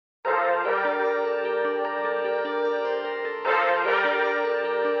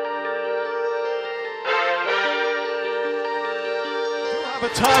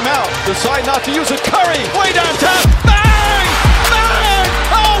timeout. Decide not to use it. Curry, way downtown. Bang! Bang!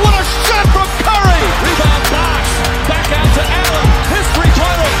 Oh, what a shot from Curry! Rebound box. Back out to Allen. His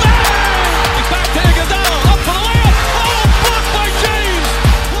three-pointer. Bang! He's back to Iguodala. Up for the layup. Oh, blocked by James.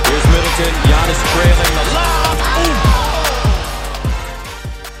 Here's Middleton. Giannis trailing the lob. Ooh.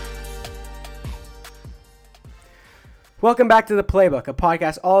 Welcome back to The Playbook, a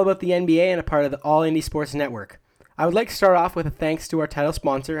podcast all about the NBA and a part of the All Indie Sports Network. I would like to start off with a thanks to our title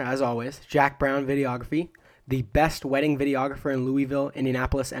sponsor, as always, Jack Brown Videography, the best wedding videographer in Louisville,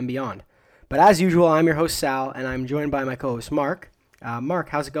 Indianapolis, and beyond. But as usual, I'm your host, Sal, and I'm joined by my co-host, Mark. Mark,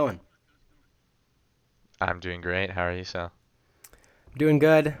 how's it going? I'm doing great. How are you, Sal? Doing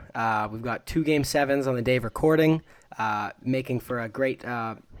good. We've got 2 Game 7s on the day of recording, making for a great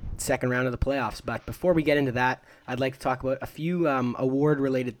second round of the playoffs. But before we get into that, I'd like to talk about a few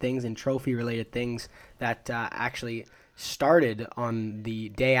award-related things and trophy-related things that actually started on the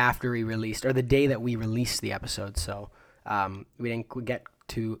day after we released, or the day that we released the episode. So we didn't get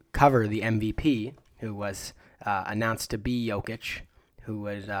to cover the MVP, who was announced to be Jokic, who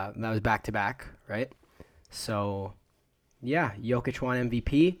was that was back-to-back, right? So, yeah, Jokic won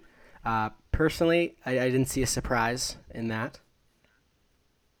MVP. Personally, I didn't see a surprise in that.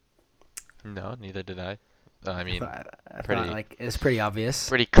 No, neither did I. I mean, I thought, like, it was pretty obvious.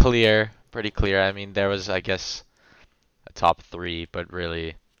 Pretty clear. I mean, there was, I guess, a top 3, but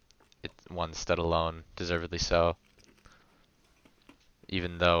really, one stud alone, deservedly so.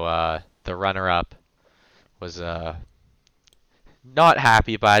 Even though the runner-up was not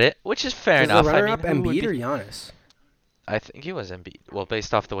happy about it, which is fair enough. Was the runner-up Embiid or Giannis? I think it was Embiid. Well,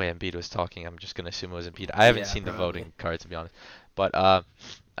 based off the way Embiid was talking, I'm just going to assume it was Embiid. I haven't seen the voting card, to be honest. But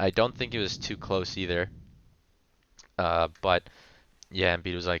I don't think it was too close either. But yeah,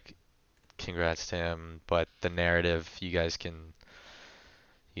 Embiid was like, congrats to him. But the narrative, you guys can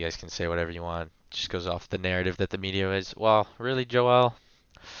say whatever you want. Just goes off the narrative that the media is. Well, really, Joel?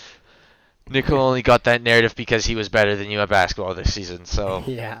 Nico only got that narrative because he was better than you at basketball this season. So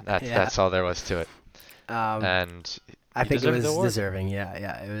that's all there was to it. And I think it was deserving.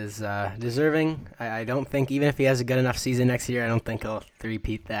 Yeah, it was deserving. I don't think, even if he has a good enough season next year, I don't think he'll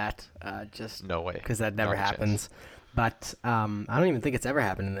three-peat that. Just no way, because that never happens. But I don't even think it's ever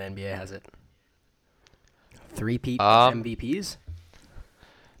happened in the NBA, has it? Three-peat MVPs?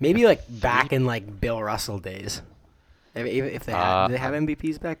 Maybe like back in like Bill Russell days. If they had, did they have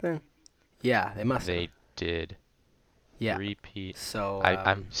MVPs back then? Yeah, they must. They did. Yeah. Repeat. So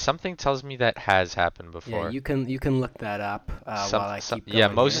I'm something tells me that has happened before. Yeah, you can look that up while I keep going. Yeah,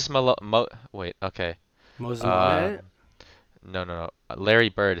 Moses Malone. Wait, okay. Moses Malone. No. Larry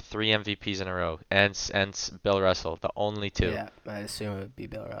Bird, 3 MVPs in a row, and Bill Russell, the only 2. Yeah, I assume it would be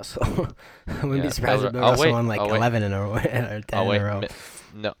Bill Russell. I wouldn't be surprised if Bill Russell won like 11 in a row or 10 in a row.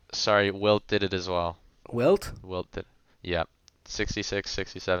 No, sorry, Wilt did it as well. Wilt? Wilt did. Yeah, 66,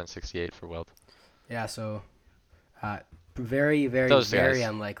 67, 68 for Wilt. Yeah, so very, very, very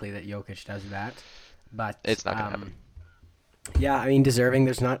unlikely that Jokic does that. But it's not gonna happen. Yeah, I mean, deserving.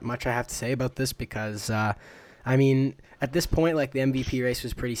 There's not much I have to say about this because, I mean, at this point, like, the MVP race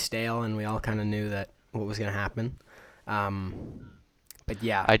was pretty stale, and we all kind of knew that what was going to happen. But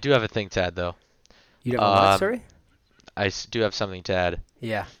yeah. I do have a thing to add, though. You don't know what, sorry? I do have something to add.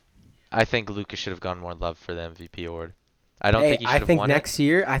 Yeah. I think Luka should have gotten more love for the MVP award. I don't think he should have won it.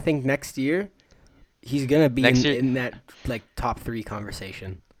 I think next year, he's going to be in that, like, top 3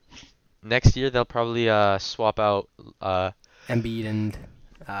 conversation. Next year, they'll probably swap out Embiid and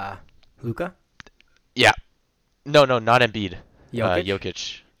Luka? Yeah. No, not Embiid.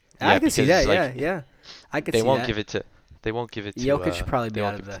 Jokic? Yeah, I can see that, yeah. I could see that. They won't give it to Jokic should probably be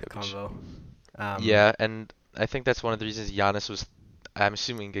out of the combo. Yeah, and I think that's one of the reasons Giannis was, I'm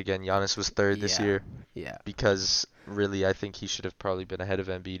assuming, again, Giannis was 3rd this year. Yeah. Because, really, I think he should have probably been ahead of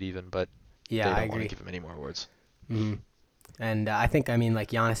Embiid even, but they don't want to give him any more awards. Mm-hmm. And I think, I mean, like,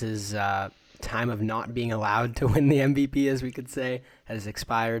 Giannis's time of not being allowed to win the MVP, as we could say, has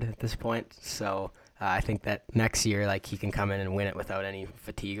expired at this point. So I think that next year, like, he can come in and win it without any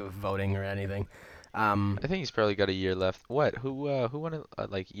fatigue of voting or anything. I think he's probably got a year left. What? Who won it?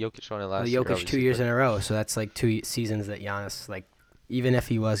 Like, Jokic won it last year. Jokic 2 years in a row, so that's like 2 seasons that Giannis, like, even if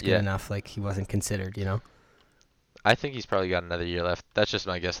he was good enough, like, he wasn't considered, you know? I think he's probably got another year left. That's just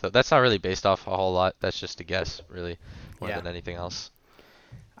my guess, though. That's not really based off a whole lot. That's just a guess, really, more than anything else.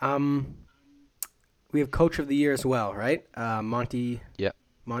 We have Coach of the Year as well, right? Monty. Yeah.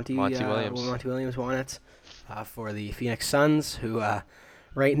 Monty Williams. Monty Williams won it for the Phoenix Suns, who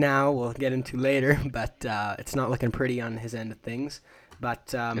right now we'll get into later, but it's not looking pretty on his end of things.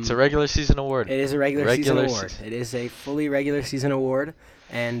 but it's a regular season award. It is a regular season award. It is a fully regular season award,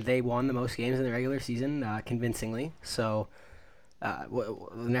 and they won the most games in the regular season convincingly. So the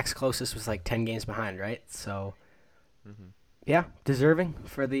next closest was like 10 games behind, right? So, yeah, deserving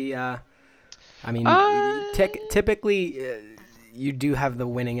for the. Typically, you do have the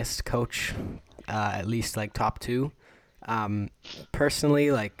winningest coach, at least like top two.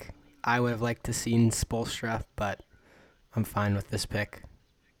 Personally, like I would have liked to seen Spoelstra, but I'm fine with this pick.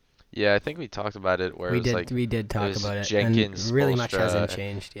 Yeah, I think we talked about it. Where we did talk about it. Jenkins, and really Spoelstra, much hasn't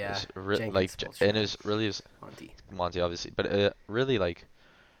changed. Yeah, and it really is Monty obviously, but really like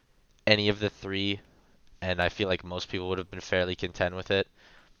any of the three, and I feel like most people would have been fairly content with it.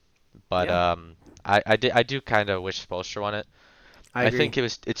 But yeah. I do kind of wish Spoelstra won it. I agree. think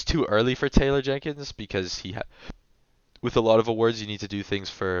it's too early for Taylor Jenkins because with a lot of awards you need to do things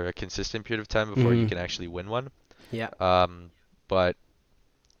for a consistent period of time before you can actually win one. Yeah. But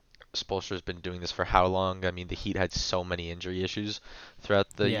Spoelstra's been doing this for how long? I mean, the Heat had so many injury issues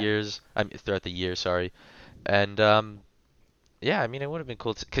throughout the years. Throughout the year, sorry. And yeah, I mean, it would have been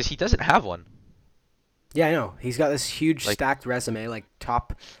cool because he doesn't have one. Yeah, I know. He's got this huge stacked resume, like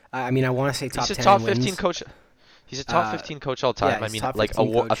top. I want to say top 10 He's a top 15 wins. coach. He's a top 15 coach all time. Yeah, I mean, like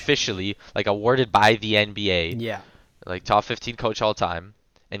officially, like awarded by the NBA. Yeah. Like top 15 coach all time,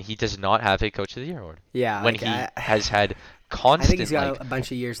 and he does not have a Coach of the Year award. Yeah. When he has had constant. I think he's got a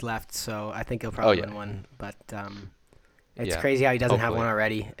bunch of years left, so I think he'll probably win one. But it's crazy how he doesn't have one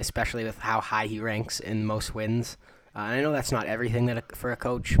already, especially with how high he ranks in most wins. And I know that's not everything for a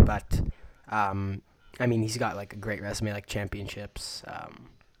coach, but he's got like a great resume, like championships.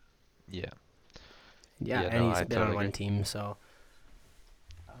 Yeah, and he's been on one team, so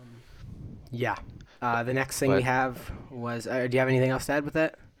yeah. The next thing we have was, do you have anything else to add with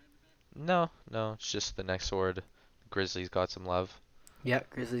that? No, it's just the next award. Grizzlies got some love. Yeah,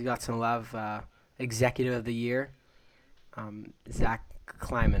 Grizzlies got some love. Executive of the Year, Zach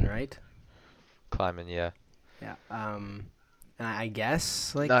Kleiman, right? Kleiman, yeah. Yeah. And I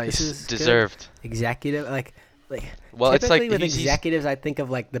guess nice. This is deserved. Good. Executive, well, it's like with executives, I think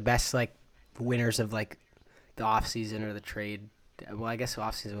of like the best like winners of like the off season or the trade. Well, I guess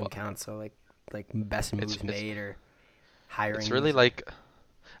off season wouldn't count. So like best moves made or hiring. It's really like,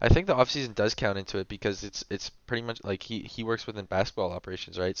 I think the offseason does count into it because it's pretty much like he works within basketball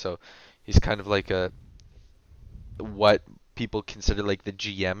operations, right? So he's kind of like what people consider like the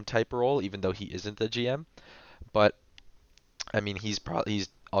GM type role, even though he isn't the GM. But I mean, he's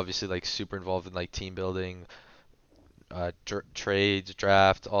obviously like super involved in like team building, trades,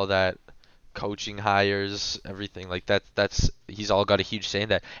 draft, all that, coaching hires, everything like that. He's all got a huge say in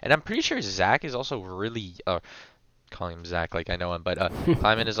that. And I'm pretty sure Zach is also really calling him Zach like I know him, but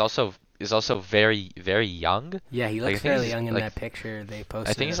Kleiman is also very, very young. Yeah, he looks fairly young in that picture they posted.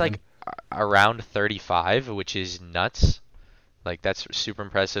 I think he's like around 35, which is nuts. Like that's super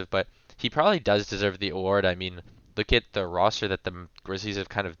impressive, but he probably does deserve the award. I mean, look at the roster that the Grizzlies have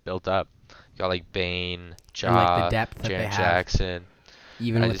kind of built up. You got like Bane, Ja, and, like, the depth that Jaren they Jackson.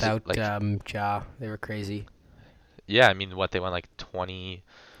 Even without Ja, they were crazy. Yeah, I mean, what they won like 20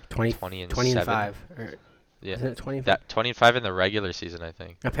 and 5. Yeah. Isn't it 25? That 25 in the regular season, I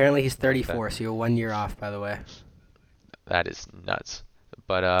think. Apparently he's 34, so you're 1 year off, by the way. That is nuts.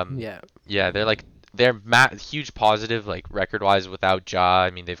 But yeah, they're huge positive like record-wise without Ja. I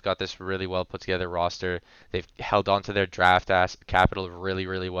mean, they've got this really well put together roster. They've held on to their draft capital really,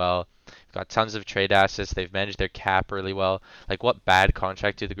 really well. They've got tons of trade assets. They've managed their cap really well. Like, what bad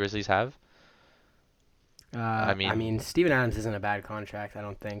contract do the Grizzlies have? I mean, Steven Adams isn't a bad contract. I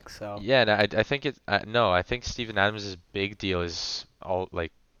don't think so. Yeah, no, I think it. No, I think Steven Adams' big deal is all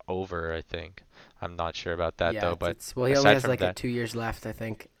like over. I think. I'm not sure about that though. But he only has like 2 years left, I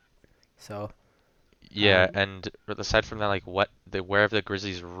think. So. Yeah, and aside from that, like where have the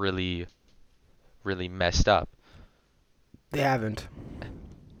Grizzlies really, really messed up? They haven't.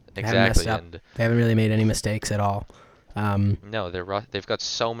 Exactly, They haven't really made any mistakes at all. No, they've got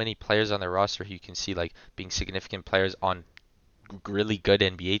so many players on their roster who you can see like being significant players on really good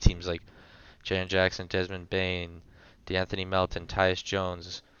NBA teams, like Jaren Jackson, Desmond Bane, DeAnthony Melton, Tyus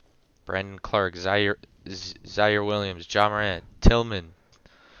Jones, Brandon Clark, Zaire Williams, Ja Morant, Tillman.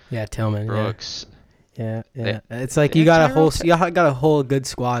 Yeah, Tillman. Brooks. Yeah. It's like you got a whole good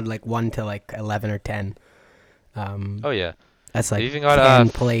squad, like 1 to like 11 or 10. Oh yeah. That's like you even got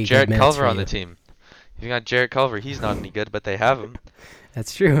Jarrett Culver on the team. You got Jarrett Culver. He's not any good, but they have him.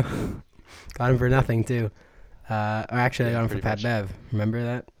 That's true. Got him for nothing too. Or actually, I got him for Pat Bev. Remember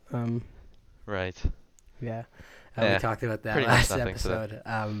that? Right. Yeah. We talked about that last episode.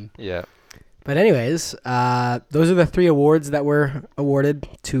 Yeah. But anyways, those are the 3 awards that were awarded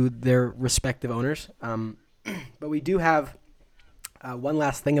to their respective owners. But we do have one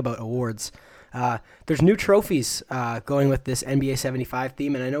last thing about awards. There's new trophies going with this NBA 75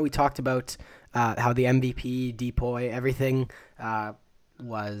 theme, and I know we talked about how the MVP, depoy, everything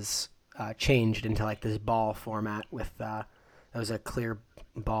was changed into like this ball format with that was a clear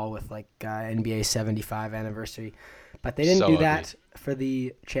ball with like NBA 75 anniversary. But they didn't do that for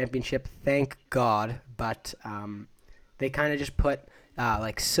the championship, thank God. But they kind of just put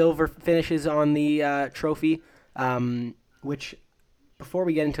like silver finishes on the trophy, which before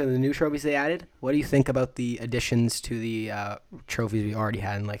we get into the new trophies they added, what do you think about the additions to the trophies we already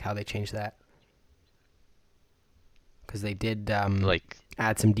had and like how they changed that? Because they did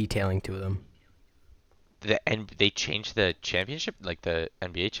add some detailing to them. And they changed the championship, like the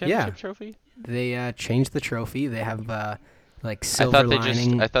NBA championship trophy? They changed the trophy. They have like silver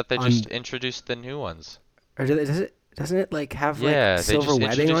lining. I thought they just introduced the new ones. Or doesn't it like have like silver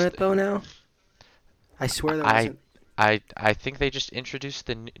webbing on it though now? I swear there wasn't. I think they just introduced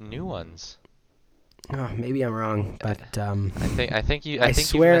the new ones. Oh, maybe I'm wrong, but I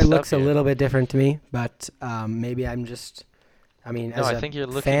swear it looks a little bit different to me, but maybe I'm just. I mean, as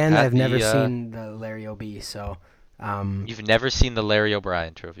a fan, I've never seen the Larry O'B, so. You've never seen the Larry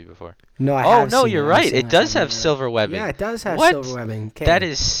O'Brien trophy before? No, I have. Oh no, you're right. It does have silver webbing. Yeah, it does have silver webbing. Okay. That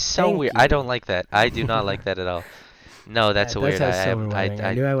is so weird. I don't like that. I do not like that at all. No, that's weird.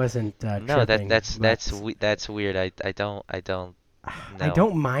 I knew I wasn't. No, tripping, that's weird. I don't. No. I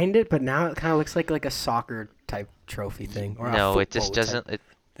don't mind it, but now it kind of looks like a soccer type trophy thing. Or no, it just doesn't.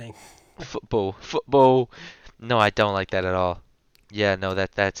 Thing. Football. No, I don't like that at all. Yeah, no,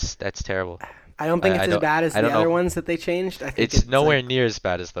 that's terrible. I don't think it's as bad as the other ones that they changed. I think it's nowhere near as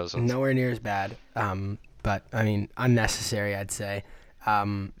bad as those ones. Nowhere near as bad. But I mean, unnecessary, I'd say.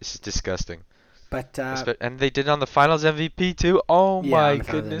 This is disgusting. But and they did it on the Finals MVP too. Oh my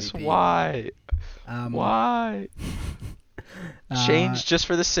goodness, why? Why? Change just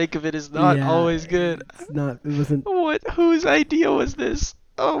for the sake of it is not always good. It's not. It wasn't. Whose idea was this?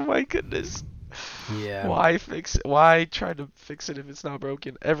 Oh my goodness. Yeah. Why try to fix it if it's not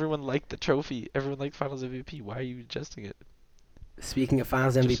broken? Everyone liked the trophy. Everyone liked Finals MVP. Why are you adjusting it? Speaking of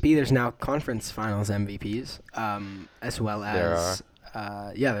Finals MVP, there's now Conference Finals MVPs, as well as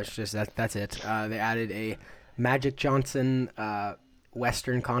there's just that's it. They added a Magic Johnson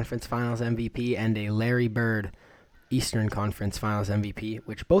Western Conference Finals MVP and a Larry Bird Eastern Conference Finals MVP,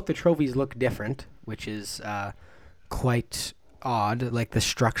 which both the trophies look different, which is quite odd, like the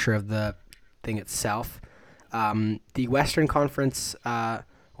structure of the thing itself. The Western Conference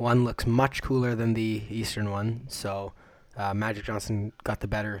one looks much cooler than the Eastern one, so Magic Johnson got the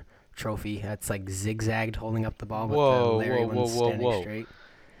better trophy. It's like zigzagged holding up the ball, but the Larry one's standing straight.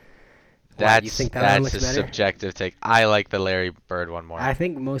 That's a subjective take. I like the Larry Bird one more. I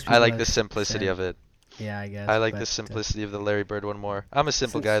think most people I like the simplicity of it. Yeah, I guess. I like the simplicity of the Larry Bird one more. I'm a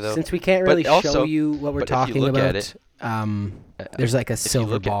simple guy though. Since we can't really show you what we're talking about, there's like a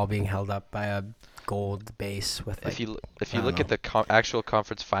silver ball being held up by a gold base with. Like, if you look at the actual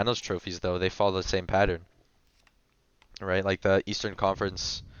conference finals trophies though, they follow the same pattern. Right, like the Eastern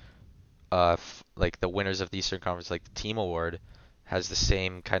Conference, like the winners of the Eastern Conference, like the team award, has the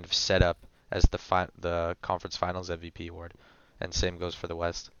same kind of setup as the conference finals MVP award, and same goes for the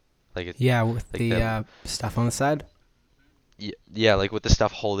West. With like the stuff on the side. Yeah, like with the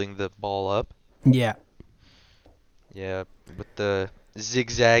stuff holding the ball up. Yeah. Yeah, with the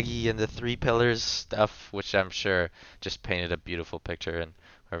zigzaggy and the 3 pillars stuff, which I'm sure just painted a beautiful picture, and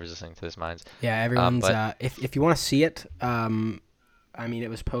whoever's listening to this minds. Yeah, everyone's. If you want to see it, I mean, it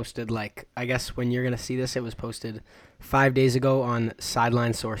was posted I guess when you're gonna see this, it was posted 5 days ago on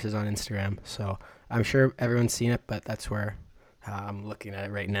Sideline Sources on Instagram. So I'm sure everyone's seen it, but that's where I'm looking at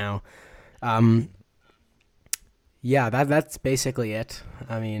it right now. Yeah, that's basically it.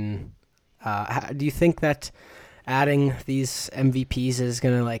 I mean, do you think that adding these MVPs is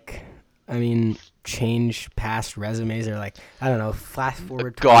gonna change past resumes or I don't know, fast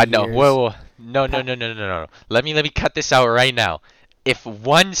forward 20 God, no. years? Whoa. No. Let me cut this out right now. If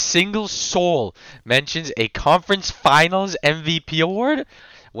one single soul mentions a conference finals MVP award,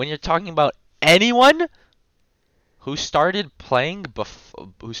 when you're talking about anyone who started playing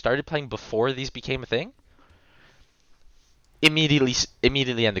before these became a thing, immediately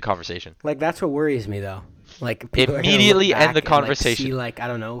end the conversation. That's what worries me though. Immediately end the conversation. See, I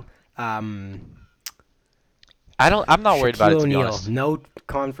don't know. I'm not worried about it, to be honest. No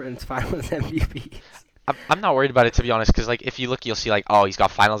conference finals MVP. I'm not worried about it, to be honest, because if you look, you'll see he's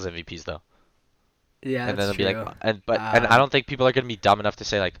got finals MVPs though. Yeah, and then that's it'll true. be and I don't think people are gonna be dumb enough to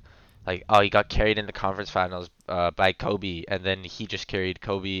say like, oh, he got carried in the conference finals by Kobe, and then he just carried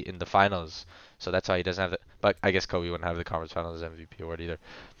Kobe in the finals, so that's why he doesn't have the. But I guess Kobe wouldn't have the conference finals MVP award either.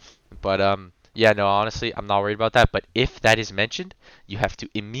 But yeah, no, honestly, I'm not worried about that. But if that is mentioned, you have to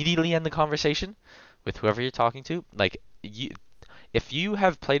immediately end the conversation with whoever you're talking to. Like, if you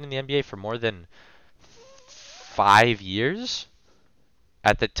have played in the NBA for more than 5 years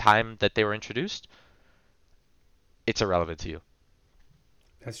at the time that they were introduced, it's irrelevant to you.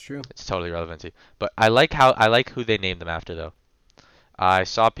 That's true. It's totally irrelevant to you. But I like who they named them after though. I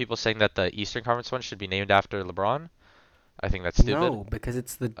saw people saying that the Eastern Conference one should be named after LeBron. I think that's stupid. No, because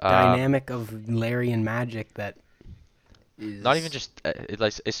it's the dynamic of Larry and Magic that is not even just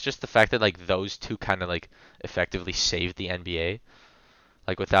it's just the fact that like those two kind of like effectively saved the NBA.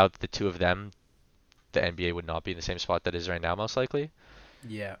 Like without the two of them, the NBA would not be in the same spot that it is right now, most likely.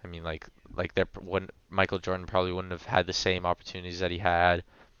 Yeah. I mean, like Michael Jordan probably wouldn't have had the same opportunities that he had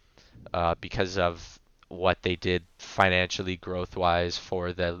because of what they did financially, growth-wise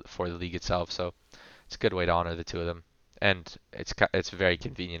for the league itself. So it's a good way to honor the two of them, and it's very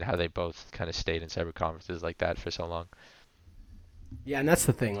convenient how they both kind of stayed in separate conferences like that for so long. Yeah, and that's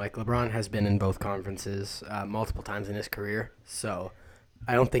the thing. Like LeBron has been in both conferences multiple times in his career, so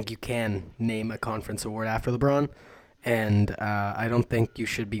I don't think you can name a conference award after LeBron. And I don't think you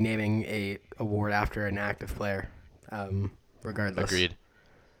should be naming a award after an active player, regardless. Agreed.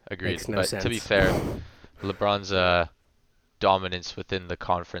 Makes no but sense. To be fair, LeBron's dominance within the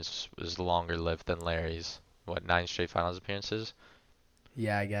conference was longer lived than Larry's. 9 straight finals appearances?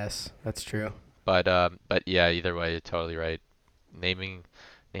 Yeah, I guess that's true. But yeah, either way, you're totally right. Naming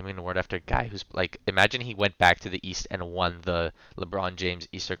an award after a guy who's like, imagine he went back to the East and won the LeBron James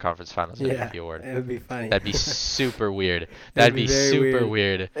Eastern Conference Finals MVP award. It would be funny. That'd be super weird. That'd be super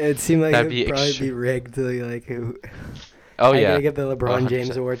weird. It seemed like That'd it'd be probably be rigged to like who. Oh I yeah. gotta give the LeBron 100%.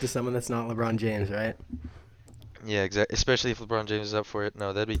 James award to someone that's not LeBron James, right? Yeah, exactly. Especially if LeBron James is up for it.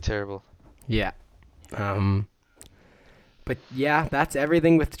 No, that'd be terrible. Yeah. But yeah, that's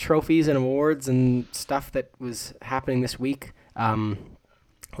everything with trophies and awards and stuff that was happening this week.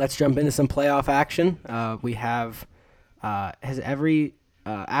 Let's jump into some playoff action. We have when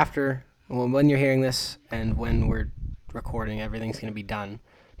you're hearing this and when we're recording, everything's going to be done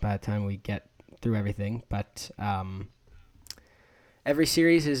by the time we get through everything. But every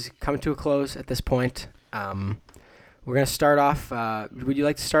series is coming to a close at this point. We're going to start off. Would you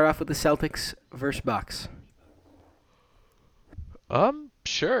like to start off with the Celtics versus Bucks?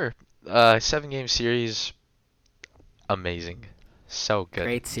 Sure. 7-game series. Amazing. So good.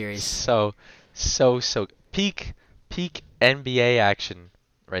 Great series. So peak NBA action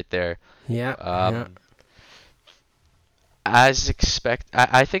right there. Yeah. As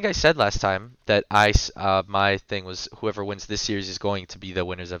I think I said last time that my thing was whoever wins this series is going to be the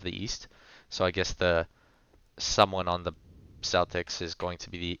winners of the East. So I guess someone on the Celtics is going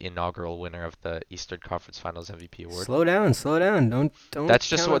to be the inaugural winner of the Eastern Conference Finals MVP award. Slow down. Don't. That's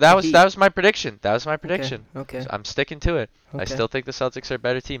just what that was my prediction. Okay. So I'm sticking to it. Okay. I still think the Celtics are a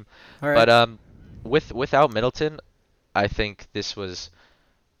better team. All right. But without Middleton, I think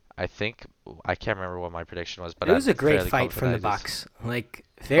I can't remember what my prediction was, but it was I'm a great fairly fight from the confident Bucks. Like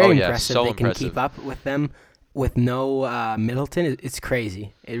very yeah, impressive. so They can impressive. keep up with them with no Middleton. It's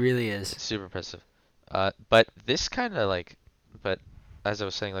crazy. It really is. Super impressive. But this kind of but as I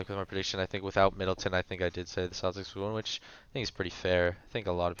was saying, like with my prediction, I think without Middleton, I think I did say the Celtics would win, which I think is pretty fair. I think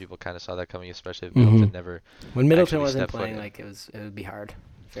a lot of people kind of saw that coming, especially if Middleton never. When Middleton actually wasn't stepped foot playing, in. like it would be hard,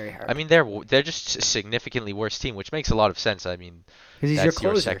 very hard. I mean, they're just a significantly worse team, which makes a lot of sense. I mean, because he's your that's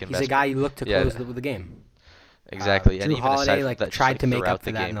your closer. second He's best a guy you look to yeah. close the game. exactly. Drew And even Holiday aside from that, just, tried to make throughout up for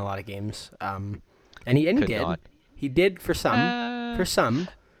the that game, in a lot of games. And he could did. not. He did for some. For some,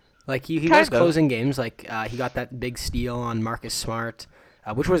 like he Kind was of. closing games. Like he got that big steal on Marcus Smart,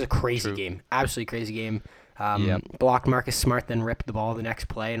 which was a crazy True. game, absolutely crazy game. Yep. Blocked Marcus Smart, then ripped the ball the next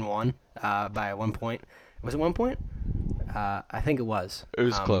play and won by 1 point. Was it 1 point? I think it was. It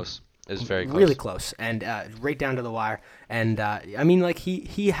was close. It was very close. Really close, and right down to the wire. And I mean, like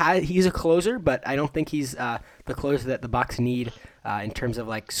he's a closer, but I don't think he's the closer that the Bucks need in terms of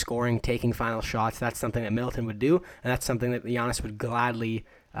like scoring, taking final shots. That's something that Middleton would do, and that's something that Giannis would gladly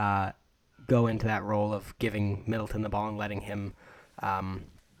go into that role of giving Middleton the ball and letting him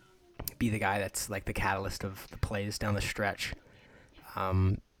be the guy that's like the catalyst of the plays down the stretch.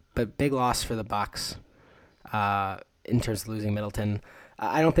 But big loss for the Bucks in terms of losing Middleton.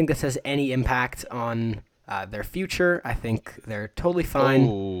 I don't think this has any impact on their future. I think they're totally fine.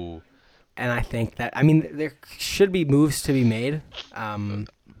 Ooh. And I think that, I mean, there should be moves to be made.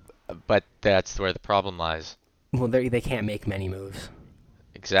 But that's where the problem lies. Well, they can't make many moves.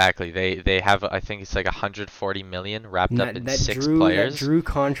 Exactly. They have, I think it's like 140 million wrapped up in That six Drew that players. Drew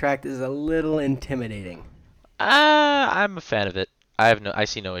contract is a little intimidating. I'm a fan of it. I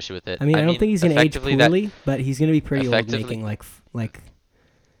see no issue with it. I mean, I don't think he's gonna age Effectively that poorly, but he's gonna be pretty old, effectively making like what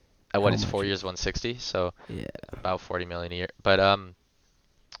how is much? 4 years 160, so Yeah. about 40 million a year. But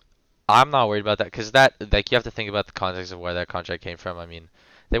I'm not worried about that because that like you have to think about the context of where that contract came from. I mean,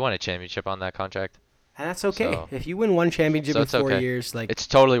 they won a championship on that contract, And that's okay. so If you win one championship in it's 4 okay. years, like It's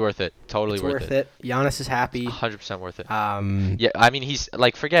totally worth it. Totally it's worth worth it. it. Giannis is happy. 100% worth it. Um, Yeah, I mean he's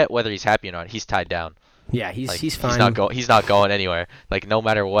like forget whether he's happy or not. He's tied down. yeah, Like he's fine. He's not going anywhere. Like no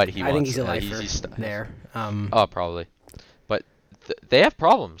matter what he I wants. think he's a lifer there. Oh, probably. But they have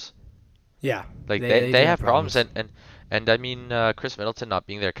problems. Yeah. Like They they do have problems and I mean Chris Middleton not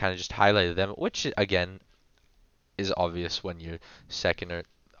being there kind of just highlighted them, which again is obvious when your second or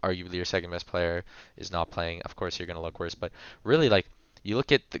arguably your second best player is not playing. Of course you're gonna look worse, but really like you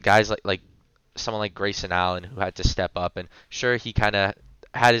look at the guys like someone like Grayson Allen who had to step up and sure he kind of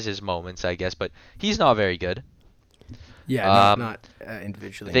had his moments I guess, but he's not very good. Yeah, Um, not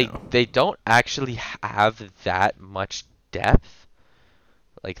individually. they No. they don't actually have that much depth.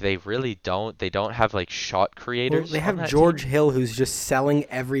 Like they really don't. They don't have like shot Well, creators. they on have that George team. Hill, who's just selling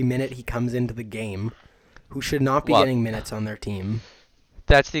every minute he comes into the game, who should not be Well, getting minutes on their team.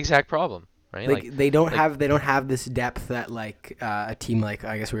 that's the exact problem, right? Like they don't like- have this depth that like a team like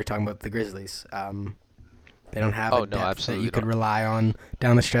I guess we were talking about the Grizzlies. They don't have Oh, a no, depth that absolutely you could not. rely on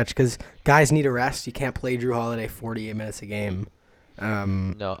down the stretch because guys need a rest. You can't play Drew Holiday 48 minutes a game.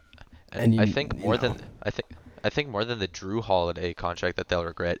 No, and I you- think you more know. than I think more than the Drew Holiday contract that they'll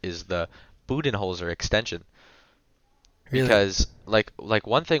regret is the Budenholzer extension. Really? Because like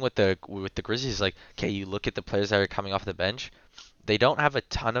one thing with the Grizzlies like okay you look at the players that are coming off the bench, they don't have a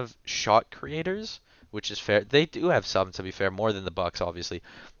ton of shot creators, which is fair. They do have some to be fair, more than the Bucks obviously,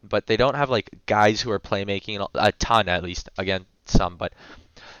 but they don't have like guys who are playmaking a ton at least. Again, some, but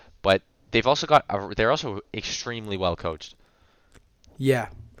they've also got they're also extremely well coached. Yeah.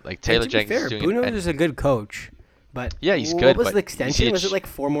 Like And Taylor to be Jenkins fair, is doing Budenholzer and is a good coach, but Yeah, he's what good, was but the you extension? see Was it like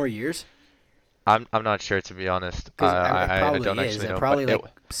 4 more years? I'm not sure to be honest. Because it I probably don't is. actually know. It probably but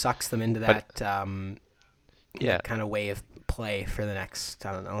like sucks them into but- that yeah. kind of way of play for the next.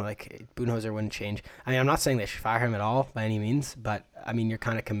 I don't know. Like Budenholzer wouldn't change. I mean, I'm not saying they should fire him at all by any means, but I mean, you're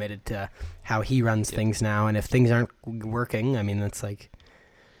kind of committed to how he runs Yeah. things now, and if things aren't working, I mean, that's like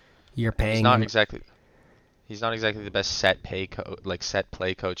you're paying. He's not him. exactly. He's not exactly the best set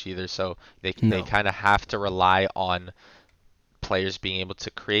play coach either. So they No. kind of have to rely on players being able to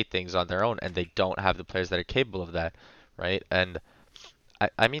create things on their own, and they don't have the players that are capable of that, right? And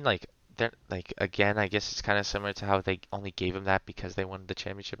I mean like they're like again, I guess it's kind of similar to how they only gave him that because they won the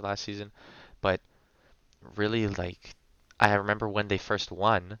championship last season, but really like I remember when they first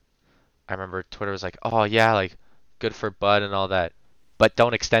won, I remember Twitter was like, "Oh yeah, like good for Bud and all that." But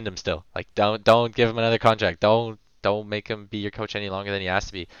don't extend him still. Like don't give him another contract. Don't make him be your coach any longer than he has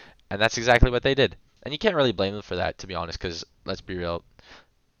to be. And that's exactly what they did. And you can't really blame them for that, to be honest, because let's be real,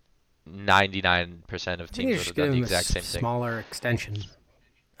 99% of I think you teams would should have give done the him a exact same thing. smaller extension.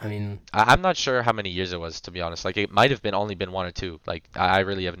 I mean, I'm not sure how many years it was, to be honest. Like it might have been only been 1 or 2. Like I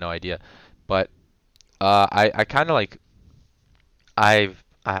really have no idea. But I kind of like I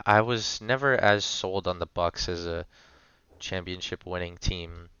was never as sold on the Bucks as a championship winning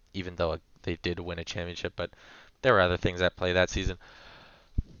team, even though they did win a championship, but there were other things at play that season.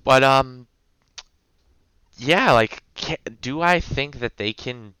 But yeah, like do I think that they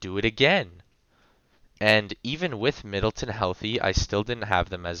can do it again? And even with Middleton healthy, I still didn't have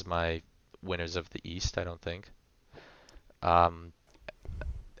them as my winners of the East, I don't think. Um,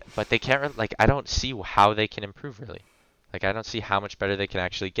 but they can't like I don't see how they can improve really. Like I don't see how much better they can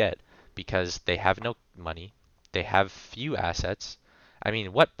actually get because they have no money. They have few assets. I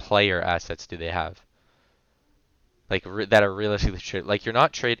mean, what player assets do they have? Like that are realistically like you're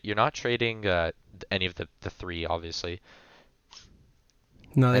not trading any of the three obviously.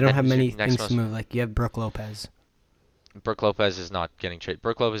 no, they And don't then have who's your many next things to move. Like you have Brooke Lopez. Brooke Lopez is not getting traded.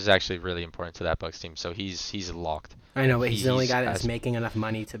 Brooke Lopez is actually really important to that Bucks team, so he's locked. I know, but he's the only He's guy that's as- making enough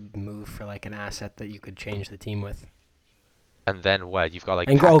money to move for like an asset that you could change the team with. And then what? You've got like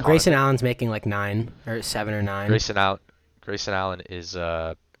And Pat Grayson Connaughton. Allen's making like 9 or 7 or 9. Grayson Allen is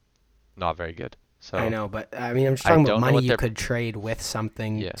not very good. So I know, but I mean, I'm just I talking don't about know money what you their- could trade with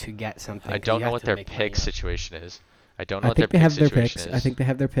something Yeah. to get something. I 'cause don't you know have what to their make money pick now. situation is. I don't know I what their think they pick have their situation picks. is. I think they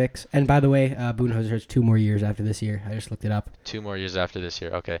have their picks. And by the way, Budenholzer has 2 more years after this year. I just looked it up. 2 more years after this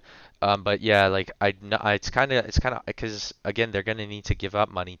year. Okay. But yeah, like it's kind of because again they're gonna need to give up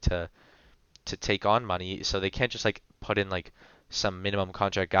money to take on money, so they can't just like put in like some minimum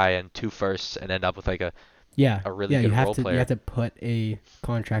contract guy and 2 firsts and end up with like a Yeah. really yeah, good you have role to player. you have to put a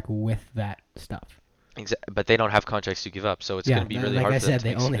contract with that stuff. But they don't have contracts to give up, so it's yeah, going to be really like hard I for them said, to they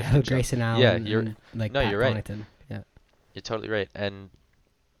make only significant have jumps. Grayson Allen. Yeah, and, like no, Pat you're right. Connaughton. Yeah. You're totally right. And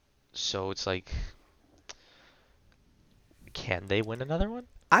so it's like, can they win another one?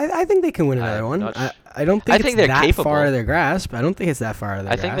 I think they can win another I'm one. not I don't think I it's think they're that capable. far out of their grasp. I don't think it's that far out of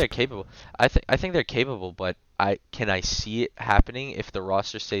their I grasp. think they're capable. I think they're capable, but can I see it happening if the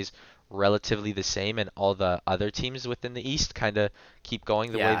roster stays relatively the same and all the other teams within the East kind of keep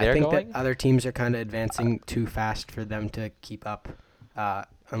going the way they're I think going? that other teams are kind of advancing too fast for them to keep up,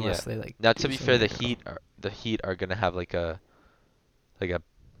 unless they like. Now, do to be fair, something the Heat are gonna have like a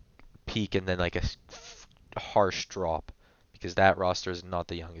peak and then like a harsh drop because that roster is not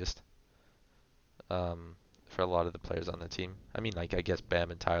the youngest. For a lot of the players on the team. I mean, like I guess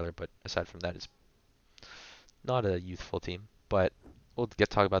Bam and Tyler, but aside from that, it's not a youthful team. But we'll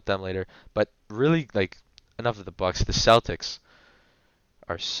talk about them later. But really, like enough of the Bucks. The Celtics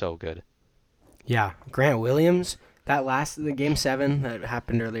are so good. Yeah, Grant Williams. The game 7 that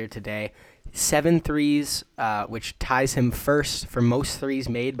happened earlier today. 7 threes, which ties him first for most threes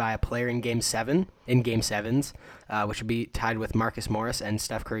made by a player in game 7, in game 7s, which would be tied with Marcus Morris and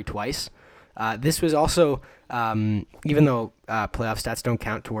Steph Curry twice. This was also, even though playoff stats don't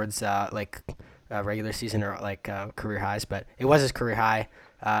count towards regular season or career highs, but it was his career high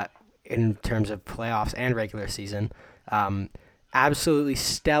in terms of playoffs and regular season. Absolutely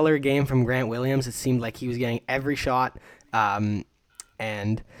stellar game from Grant Williams. It seemed like he was getting every shot,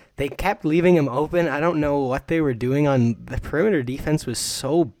 and they kept leaving him open. I don't know what they were doing on the perimeter. Defense was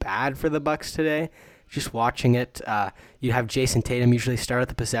so bad for the Bucks today. Just watching it, you'd have Jason Tatum usually start at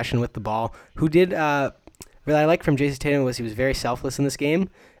the possession with the ball. What I liked from Jason Tatum was he was very selfless in this game,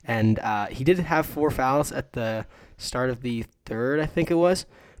 and he did have 4 fouls at the start of the third, I think it was,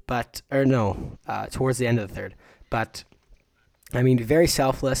 towards the end of the third. But I mean, very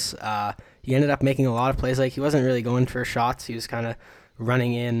selfless. He ended up making a lot of plays. Like he wasn't really going for shots. He was kind of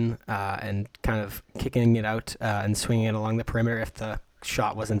running in and kind of kicking it out and swinging it along the perimeter if the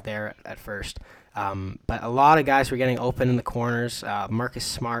shot wasn't there at first. But a lot of guys were getting open in the corners. Marcus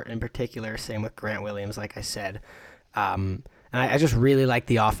Smart in particular, same with Grant Williams, like I said. And I just really liked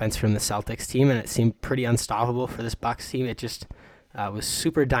the offense from the Celtics team, and it seemed pretty unstoppable for this Bucks team. It just was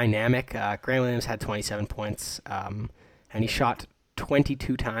super dynamic. Grant Williams had 27 points, and he shot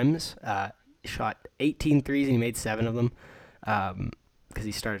 22 times. He shot 18 threes, and he made 7 of them because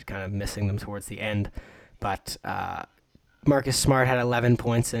he started kind of missing them towards the end. But Marcus Smart had 11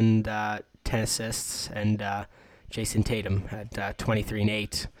 points and 10 assists, and Jason Tatum had 23 and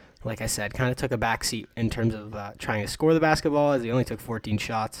 8. Like I said, kind of took a backseat in terms of trying to score the basketball, as he only took 14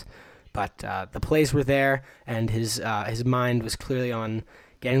 shots. But the plays were there, and his mind was clearly on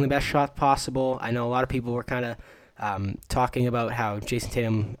getting the best shot possible. I know a lot of people were kind of talking about how Jason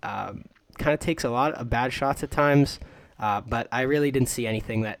Tatum kind of takes a lot of bad shots at times, but I really didn't see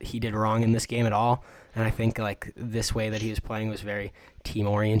anything that he did wrong in this game at all. And I think like this way that he was playing was very team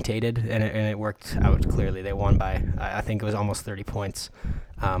orientated, and it worked out clearly. They won by I think it was almost 30 points.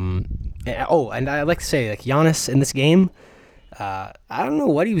 And I'd like to say like Giannis in this game, I don't know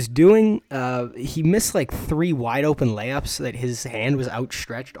what he was doing. He missed like 3 wide open layups that his hand was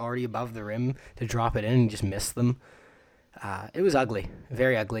outstretched already above the rim to drop it in, and just missed them. It was ugly,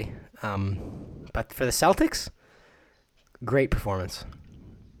 very ugly. But for the Celtics, great performance.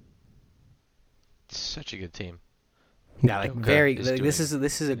 Such a good team. Yeah, like Udoka very. is Like, this is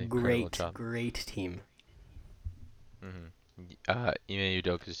a an incredible job. great team. Ime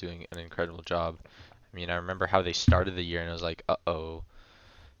Udoka is doing an incredible job. I mean, I remember how they started the year, and it was like, uh-oh.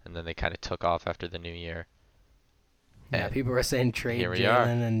 And then they kind of took off after the new year. Yeah, And people were saying trade here we are.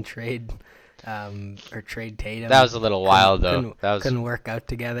 Jalen and trade Tatum. That was a little wild, though. Couldn't work out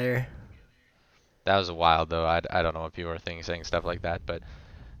together. That was wild, though. I don't know what people were thinking, saying stuff like that, but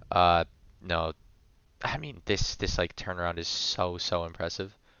no. I mean, this like turnaround is so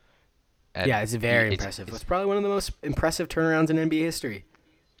impressive. And Yeah, it's very impressive. It's probably one of the most impressive turnarounds in NBA history.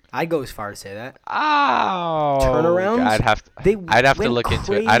 I'd go as far to say that. Oh, Turnarounds? I'd have to went look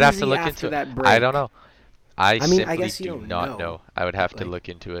into it. I'd have to crazy look after into it. that break. I don't know. I mean, simply I guess you do don't not know. I would have to Like- look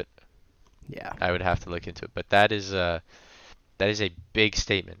into it. Yeah. I would have to look into it. But that is a big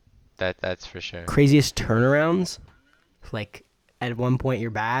statement. That's for sure. Craziest turnarounds? Like, at one point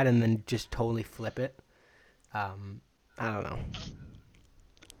you're bad and then just totally flip it. I don't know.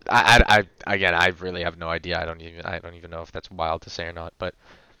 I again, I really have no idea. I don't even know if that's wild to say or not. But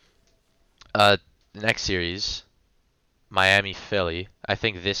the next series, Miami Philly. I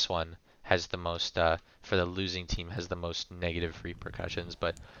think this one has the most for the losing team has the most negative repercussions.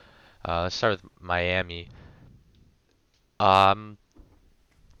 But let's start with Miami. Um,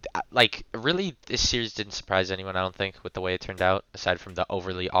 like really, this series didn't surprise anyone, I don't think, with the way it turned out. Aside from the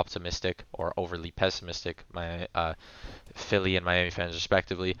overly optimistic or overly pessimistic, Philly and Miami fans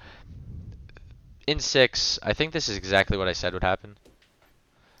respectively. In 6, I think this is exactly what I said would happen.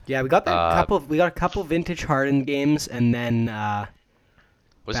 Yeah, we got a couple vintage Harden games, and then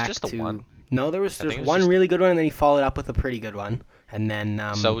was it just the one? No, there was one really good one, and then he followed up with a pretty good one, and then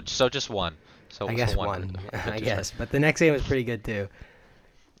so just one. So I guess one. I guess, but the next game was pretty good too.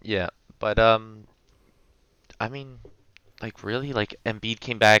 Yeah, but I mean, like really, like Embiid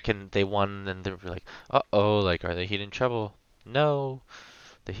came back and they won, and they were like, uh-oh, like are the Heat in trouble? No,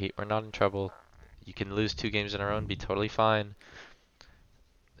 the Heat were not in trouble. You can lose 2 games in a row and be totally fine.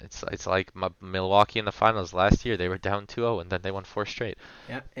 It's like Milwaukee in the finals last year. They were down 2-0 and then they won 4 straight.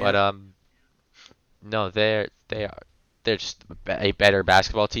 Yeah. But no, they're just a better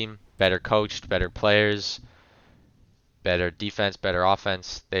basketball team, better coached, better players, better defense, better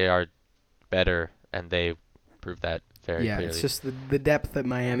offense. They are better, and they proved that very clearly. Yeah, it's just the depth that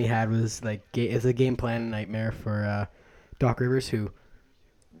Miami had was like is a game plan nightmare for Doc Rivers, who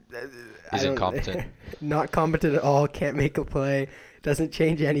is incompetent. Not competent at all. Can't make a play. Doesn't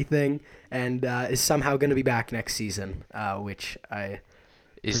change anything, and is somehow going to be back next season, which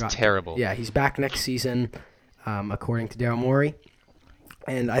is terrible. Yeah, he's back next season, according to Daryl Morey,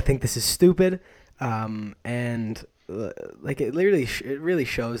 and I think this is stupid. And like it really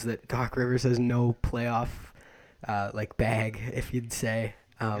shows that Doc Rivers has no playoff like bag, if you'd say.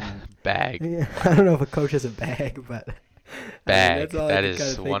 Bag. Yeah, I don't know if a coach has a bag, but bag. That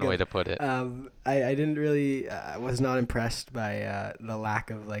is one way to put it. I didn't really was not impressed by the lack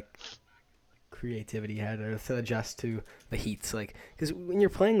of like creativity he had to adjust to the Heat's, like, because when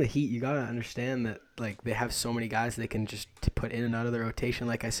you're playing the Heat, you gotta understand that like they have so many guys they can just put in and out of the rotation,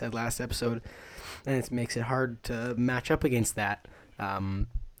 like I said last episode, and it makes it hard to match up against that. And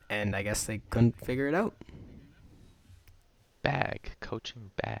I guess they couldn't figure it out.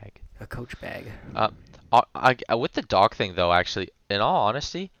 Coaching bag. A coach bag. With the Doc thing though, actually, in all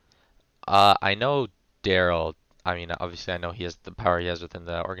honesty, I know Daryl. I mean, obviously, I know he has the power he has within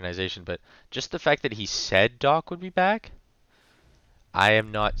the organization, but just the fact that he said Doc would be back, I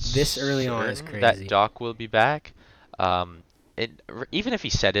am not this early on is crazy. That Doc will be back. Even if he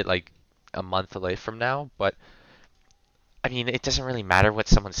said it like a month away from now, but I mean, it doesn't really matter what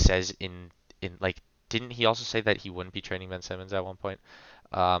someone says in like. Didn't he also say that he wouldn't be training Ben Simmons at one point?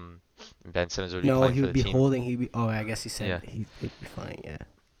 Ben Simmons would be playing for the team. No, he would be holding. I guess he said he'd be fine. Yeah.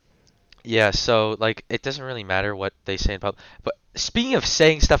 Yeah, so like it doesn't really matter what they say in public. But speaking of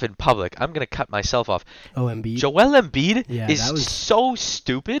saying stuff in public, I'm gonna cut myself off. Oh, Embiid. Joel Embiid is so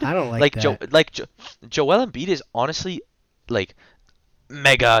stupid. I don't like that. Joel Embiid is honestly like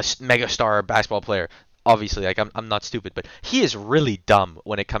mega star basketball player. Obviously, like I'm not stupid, but he is really dumb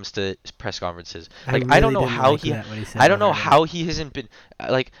when it comes to press conferences. Like I don't know how I don't know how he hasn't been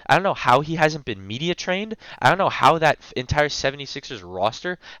I don't know how he hasn't been media trained. I don't know how that entire 76ers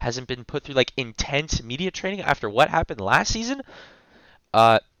roster hasn't been put through like intense media training after what happened last season.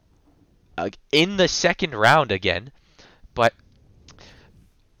 In the second round again, but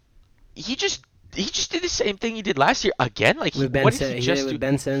he just did the same thing he did last year again. Like with Ben Simmons, he did it with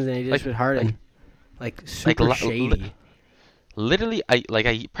Ben Simmons, and he did it with Harden. Like super shady. Literally,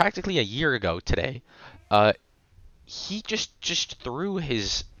 practically a year ago today, he just threw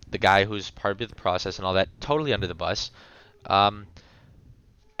the guy who's part of the process and all that totally under the bus. And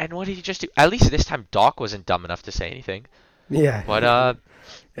what did he just do? At least this time, Doc wasn't dumb enough to say anything. Yeah. But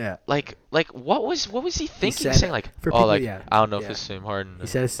yeah. Like what was he thinking? He saying like, I don't know if it's Tim Harden. He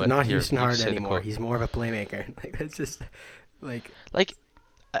says not Houston Harden anymore. He's more of a playmaker. Like that's just like.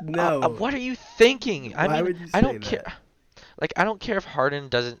 No. What are you thinking? Why would you say I don't that? care. Like, I don't care if Harden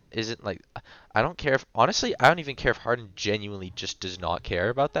isn't like. I don't care if honestly, I don't even care if Harden genuinely just does not care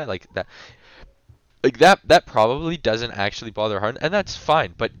about that. Like that probably doesn't actually bother Harden, and that's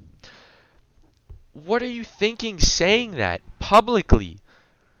fine. But what are you thinking saying that publicly?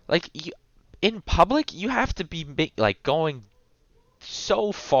 Like, in public, you have to be going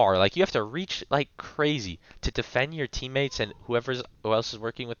so far, like you have to reach like crazy to defend your teammates and who else is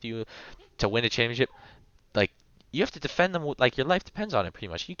working with you to win a championship. Like you have to defend them like your life depends on it. Pretty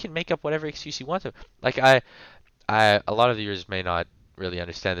much, you can make up whatever excuse you want to. Like a lot of the viewers may not really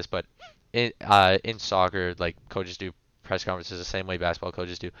understand this, but in soccer, like coaches do press conferences the same way basketball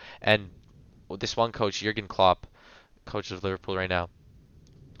coaches do. And this one coach, Jurgen Klopp, coach of Liverpool right now,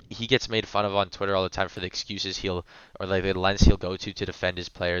 he gets made fun of on Twitter all the time for the excuses or like the lens he'll go to defend his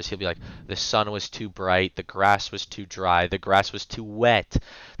players. He'll be like, the sun was too bright, the grass was too dry, the grass was too wet,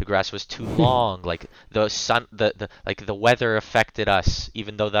 the grass was too long, like the sun, the weather affected us,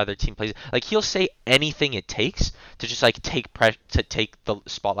 even though the other team plays. Like he'll say anything it takes to just like take the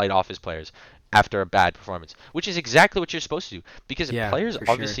spotlight off his players after a bad performance, which is exactly what you're supposed to do, because players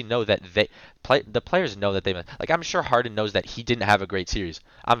obviously know that the players know that like I'm sure Harden knows that he didn't have a great series.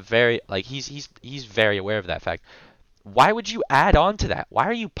 He's very aware of that fact. Why would you add on to that? Why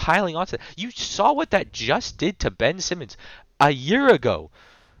are you piling on to that? You saw what that just did to Ben Simmons a year ago.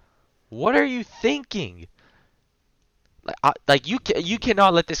 What are you thinking? Like you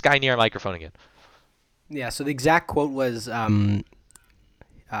cannot let this guy near a microphone again. Yeah, so the exact quote was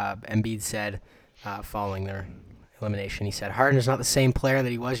Embiid said following their elimination, he said, "Harden is not the same player that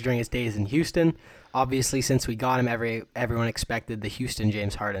he was during his days in Houston. Obviously, since we got him, everyone expected the Houston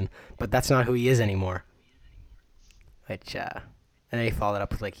James Harden, but that's not who he is anymore." Which, and then he followed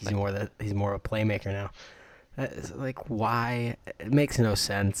up with like he's more of a playmaker now. Like, why? It makes no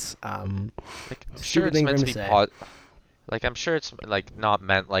sense. I'm sure it's meant to be like, I'm sure it's like not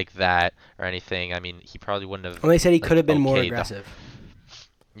meant like that or anything. I mean, he probably wouldn't have. Well, they said he could have been more aggressive.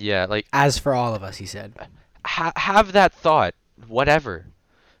 Yeah, like as for all of us, he said. Have that thought. Whatever.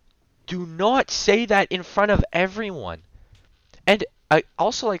 Do not say that in front of everyone. And I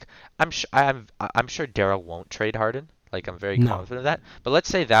also like I'm sure Daryl won't trade Harden. Like I'm very confident of that. But let's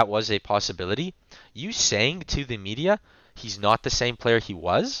say that was a possibility. You saying to the media he's not the same player he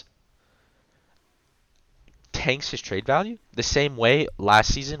was tanks his trade value. The same way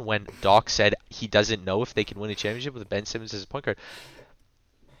last season when Doc said he doesn't know if they can win a championship with Ben Simmons as a point guard.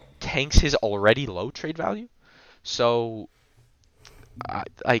 Tanks his already low trade value. So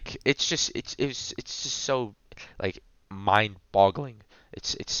like it's just so like mind-boggling.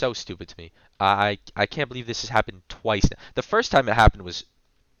 It's so stupid to me. I can't believe this has happened twice now. The first time it happened was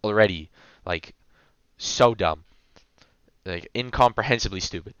already like so dumb. Like incomprehensibly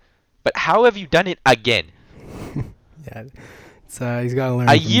stupid. But how have you done it again? Yeah. He's got to learn.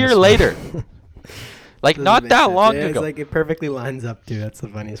 A year later. Like not that long ago. It's like it perfectly lines up too. That's the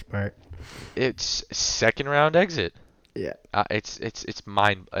funniest part. It's second round exit. Yeah. It's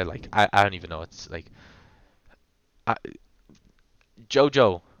mind like I don't even know. It's like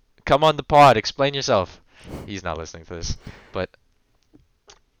Jojo, come on the pod, explain yourself. He's not listening to this, but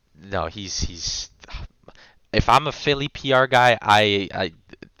no, he's. If I'm a Philly PR guy, I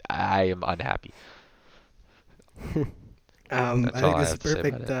am unhappy. I think this is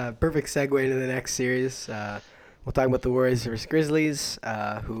perfect segue into the next series. We'll talk about the Warriors versus Grizzlies,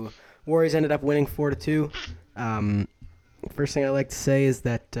 who Warriors ended up winning 4-2. First thing I'd like to say is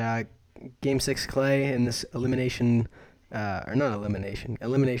that Game 6 Clay in this elimination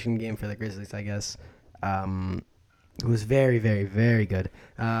game for the Grizzlies, I guess, it was very, very, very good.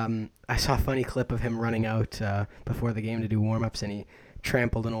 I saw a funny clip of him running out before the game to do warm-ups, and he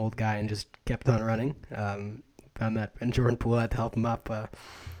trampled an old guy and just kept on running. Found that, and Jordan Poole had to help him up. It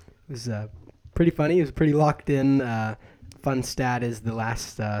was pretty funny. It was pretty locked in. Fun stat is the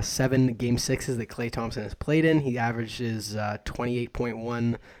last 7 Game 6s that Klay Thompson has played in, he averages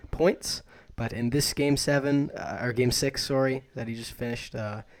 28.1 points. But in this Game 6, that he just finished,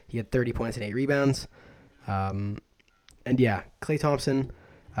 he had 30 points and 8 rebounds. And yeah, Klay Thompson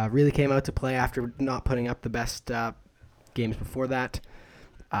really came out to play after not putting up the best games before that.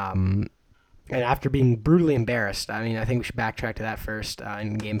 And after being brutally embarrassed, I mean, I think we should backtrack to that first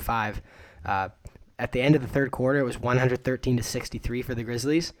in Game 5. At the end of the third quarter, it was 113-63 for the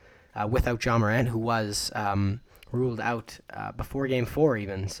Grizzlies, without Ja Morant, who was ruled out before Game 4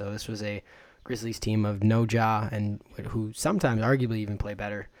 even. So this was a Grizzlies team of no Ja, and who sometimes arguably even play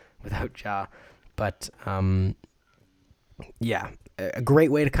better without Ja. But yeah, a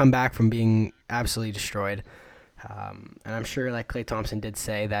great way to come back from being absolutely destroyed. And I'm sure, like Klay Thompson did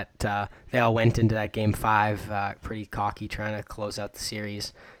say, that they all went into that Game 5 pretty cocky, trying to close out the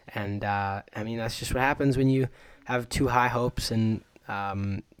series. And, I mean, that's just what happens when you have too high hopes and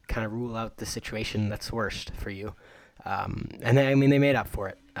kind of rule out the situation that's worst for you. And, I mean, they made up for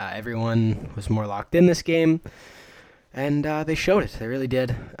it. Everyone was more locked in this game, and they showed it. They really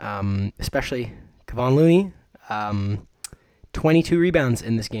did, especially Kevon Looney. 22 rebounds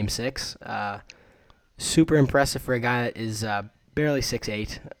in this Game 6. Super impressive for a guy that is barely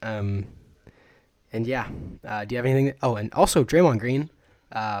 6'8". And yeah, do you have anything? And also Draymond Green.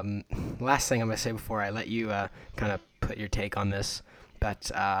 Last thing I'm going to say before I let you kind of put your take on this,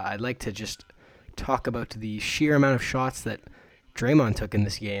 but I'd like to just talk about the sheer amount of shots that Draymond took in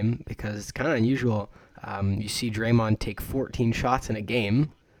this game, because it's kind of unusual. You see Draymond take 14 shots in a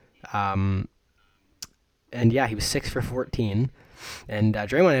game, And yeah, he was 6 for 14. And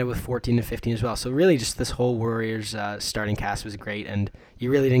Draymond ended with 14 and 15 as well. So really just this whole Warriors starting cast was great. And you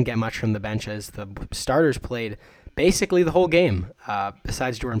really didn't get much from the bench as the starters played basically the whole game,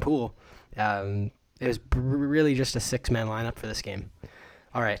 besides Jordan Poole. It was really just a 6-man lineup for this game.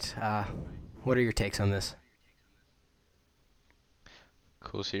 All right. What are your takes on this?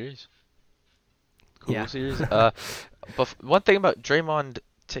 Cool series. Yeah. But one thing about Draymond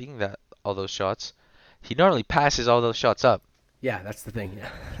taking all those shots, he normally passes all those shots up. Yeah, that's the thing. Yeah,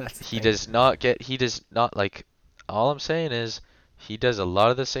 that's the He thing. he does not like, all I'm saying is he does a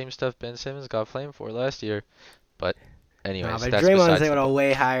lot of the same stuff Ben Simmons got flamed for last year. But anyways, but that's Draymond's besides got a the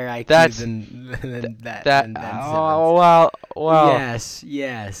way higher IQ That's- than Ben Simmons. well, Yes. that's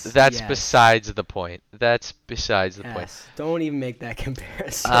yes, besides the point. That's besides the point. yes. Don't even make that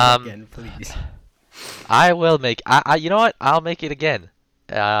comparison again, please. I will make. You know what? I'll make it again.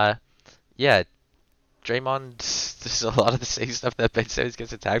 Yeah, Draymond does a lot of the same stuff that Ben Simmons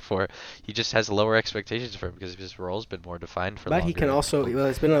gets attacked for. He just has lower expectations for him because his role's been more defined for But he longer can than also, people.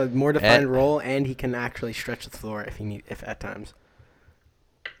 it's been a more defined role, and he can actually stretch the floor if at times.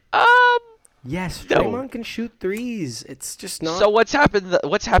 Yes, No. Draymond can shoot threes. It's just not. So what's happened?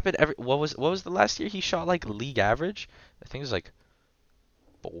 What's happened? What was the last year he shot like league average? I think it was like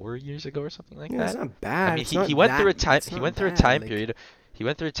 4 years ago or something like yeah, it's that. not bad. I mean, It's he not went that- through a time. it's He not went through a bad, time like- period. He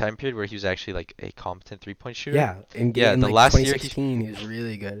went through a time period where he was actually like a competent 3-point shooter. Yeah, in Yeah, the like last year 2016, he was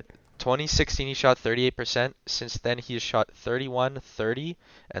really good. 2016 he shot 38%. Since then he has shot 31, 30,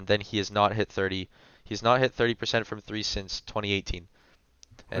 and then he has not hit 30. He's not hit 30% from 3 since 2018.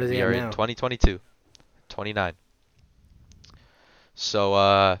 And is he we at are now? in 2022. 29.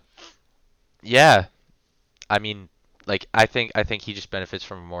 So yeah. I mean, like I think he just benefits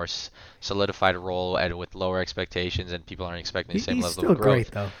from a more solidified role and with lower expectations, and people aren't expecting the same He's level still of growth.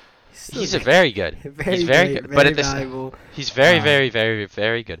 great though. He's a very good. very He's very great, good, very but at this valuable. he's very, Uh, very, very,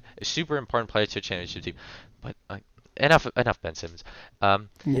 very good. A super important player to a championship team. But enough Ben Simmons.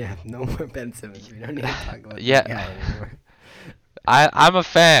 Yeah, no more Ben Simmons. We don't need to talk about Yeah. that guy anymore. I'm a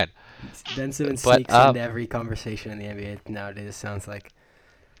fan. Ben Simmons But, sneaks into every conversation in the NBA nowadays. It sounds like.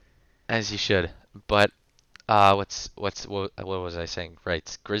 As he should. But what was I saying?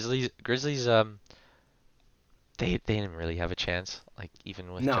 Right. Grizzlies they didn't really have a chance, like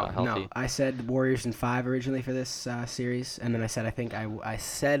even with Ja healthy. No. I said Warriors in 5 originally for this series, and then I said I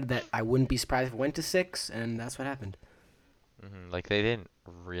said that I wouldn't be surprised if it went to 6, and that's what happened. Like they didn't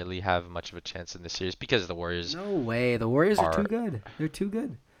really have much of a chance in this series because the Warriors. No way, the Warriors are too are- good. They're too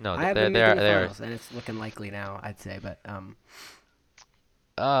good. No, I have they're them making the they're finals, and it's looking likely now. I'd say, but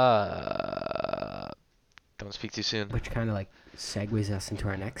don't speak too soon. which kind of like segues us into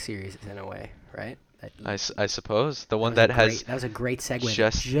our next series in a way, right? I suppose the one was a that has that was a great segue.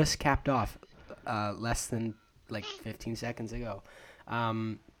 Just capped off less than like 15 seconds ago.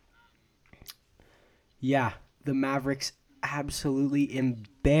 Yeah, the Mavericks absolutely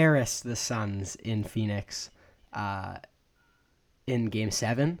embarrassed the Suns in Phoenix in Game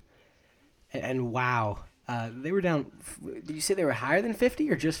 7. And wow, they were down. Did you say they were higher than 50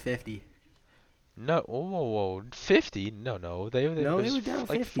 or just 50? No, whoa, 50? No, they No, was they were down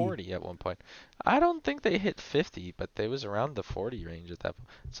like 50. 40 at one point. I don't think they hit 50, but they was around the 40 range at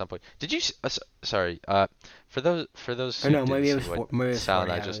some point. Did you? Sorry. For those Or who no, maybe it didn't was see what maybe it was Sal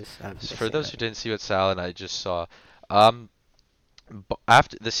 40. and I I just was for mixing those it who up. didn't see what Sal and I just saw,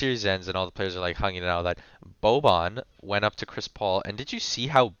 after the series ends and all the players are like hugging and all that, Boban went up to Chris Paul, and did you see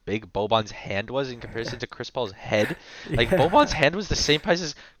how big Boban's hand was in comparison to Chris Paul's head? Like Yeah. Boban's hand was the same size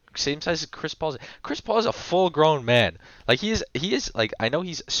as Chris Paul's. Chris Paul is a full-grown man. Like he is like, I know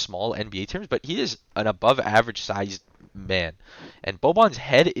he's small NBA terms, but he is an above-average sized man. And Boban's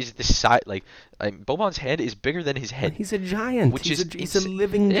head is the size Boban's hand is bigger than his head. He's a giant. Which he's is a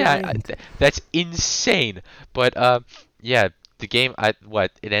living Yeah, giant. that's insane. But yeah, the game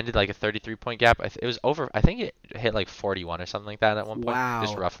it ended like a 33-point gap. It was over. I think it hit like 41 or something like that at one point.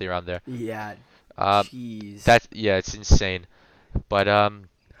 Just Wow. roughly around there. Yeah. Um, Jeez. it's insane. But I'm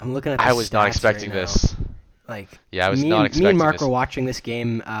looking at the I was not stats expecting right now. this. Like, Yeah, I was me not and expecting Mark this. were watching this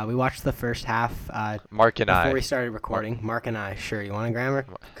game. We watched the first half Mark and before I. we started recording. Mark and I. Sure, you want to grammar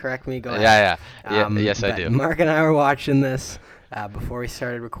correct me? Go ahead. Yeah. Yes, I but do. Mark and I were watching this before we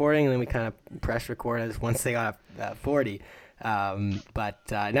started recording, and then we kind of pressed record as once they got up 40. But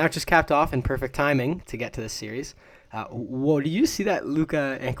now it just capped off in perfect timing to get to this series. Whoa, did you see that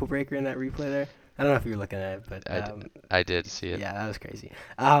Luka ankle breaker in that replay there? I don't know if you were looking at it, but I did see it. yeah, that was crazy.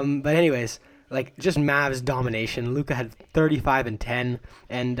 But anyways, like just Mavs domination. Luka had 35 and 10,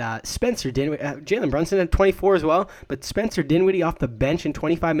 and Spencer Dinwiddie, Jalen Brunson had 24 as well. But Spencer Dinwiddie off the bench in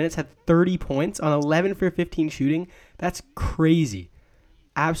 25 minutes had 30 points on 11 for 15 shooting. That's crazy,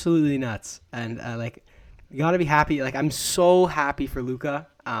 absolutely nuts. And like, you gotta be happy. Like, I'm so happy for Luka.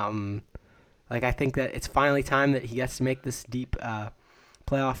 Like, I think that it's finally time that he gets to make this deep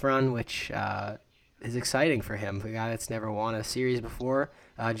playoff run, which is exciting for him. The guy that's never won a series before.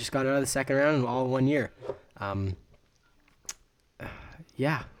 Just got out of the second round all in 1 year.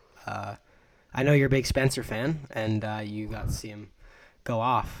 Yeah. I know you're a big Spencer fan, and you got to see him go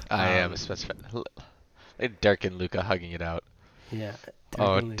off. I am a Spencer fan. Dirk and Luka hugging it out. Yeah.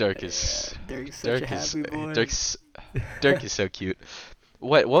 Dirk is such a happy boy. Dirk is so cute.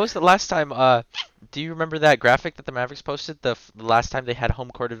 What was the last time? Do you remember that graphic that the Mavericks posted? The last time they had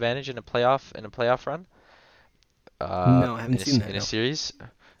home court advantage in a playoff run. No, I haven't seen that. In a No. series.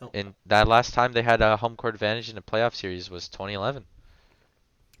 Nope. In that last time they had a home court advantage in a playoff series was 2011.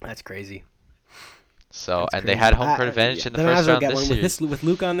 That's crazy. So That's and crazy. they had home court advantage in the first round this series. With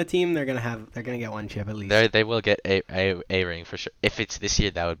Luka on the team, they're gonna get one chip at least. They will get a ring for sure. If it's this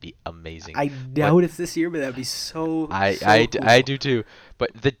year, that would be amazing. I doubt it's this year, but that'd be so. I cool. do too.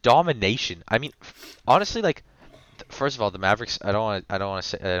 But the domination. I mean, honestly, like, first of all, the Mavericks. I don't want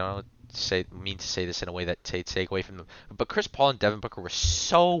to say this in a way that take away from them. But Chris Paul and Devin Booker were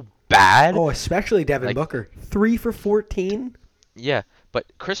so bad. Oh, especially Devin Like, Booker, 3 for 14. Yeah, but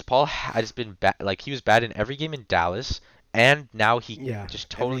Chris Paul has been bad. Like, he was bad in every game in Dallas, and now he just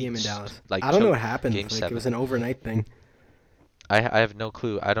totally every game in Dallas. like. I don't know what happened. Game Like, 7. it was an overnight thing. I have no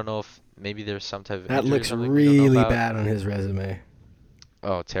clue. I don't know if maybe there's some type of That injury or looks something we don't know really about. bad on his resume.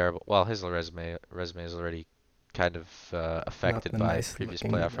 Oh, terrible. Well, his resume is already kind of affected Nothing by nice previous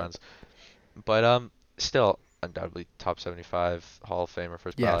looking, playoff but- runs. But still undoubtedly top 75 Hall of Famer,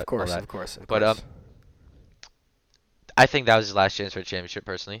 first Yeah, ballot, of course, all that. of course. But, I think that was his last chance for a championship.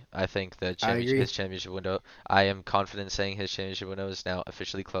 Personally, I think the agree. his championship window. I am confident saying his championship window is now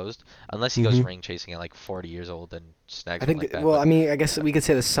officially closed, unless he goes ring chasing at like 40 years old and snags I one think. like that. Well, but- I mean, I guess we could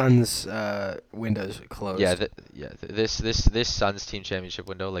say the Suns' windows closed. yeah, this Suns team championship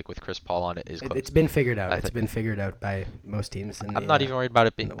window, like with Chris Paul on it, is closed. It's been figured out. I It's think- been figured out by most teams. I'm not even worried about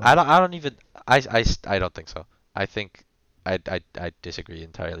it being. the I don't even. I don't think so. I think I disagree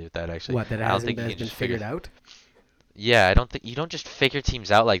entirely with that actually. What, that it I don't hasn't think you been can just figured out? Yeah, I don't think you don't just figure teams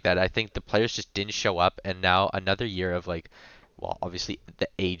out like that. I think the players just didn't show up, and now another year of like, well, obviously the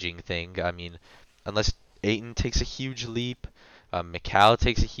aging thing. I mean, unless Ayton takes a huge leap, McCall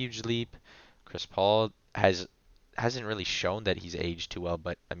takes a huge leap, Chris Paul hasn't really shown that he's aged too well.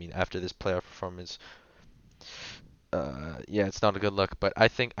 But I mean, after this playoff performance, yeah, it's not a good look. But I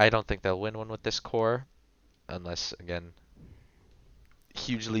don't think they'll win one with this core, unless again,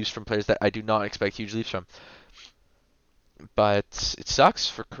 huge leaps from players that I do not expect huge leaps from. But it sucks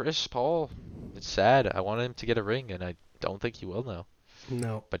for Chris Paul. It's sad. I wanted him to get a ring, and I don't think he will now.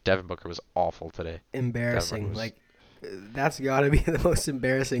 No. But Devin Booker was awful today. Embarrassing. was- Like, that's got to be the most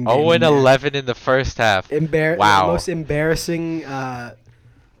embarrassing game. 0-11 in the first half. Wow. Most embarrassing,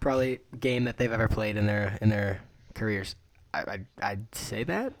 probably game that they've ever played in their careers. I'd say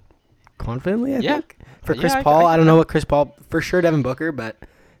that confidently. I think for Chris Paul, I don't know what Chris Paul. For sure, Devin Booker, but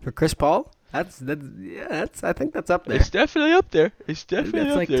for Chris Paul, that's I think that's up there. It's definitely up there. It's definitely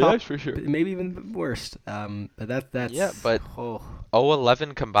That's up like there. top, That's for sure. maybe even worst. But that's Yeah, but- oh.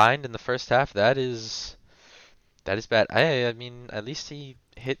 0-11 combined in the first half. That is bad. I mean, at least he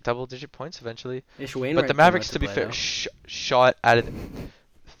hit double-digit points eventually. Ish Wainwright But the came Mavericks, out to be play, fair, though. shot out of.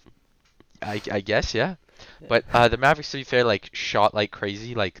 I guess, yeah. But the Mavericks, to be fair, like shot like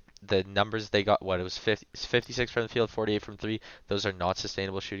crazy. Like the numbers they got, what it was 56 from the field, 48 from three. Those are not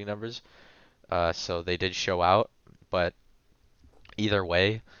sustainable shooting numbers. So they did show out, but either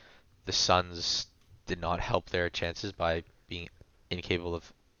way, the Suns did not help their chances by being incapable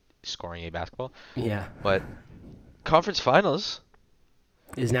of scoring a basketball. Yeah, But conference finals,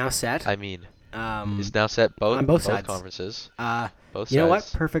 is now set. I mean, Um, is now set on both sides. conferences. Both You know what?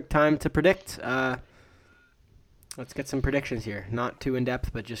 sides. Perfect time to predict. Let's get some predictions here. Not too in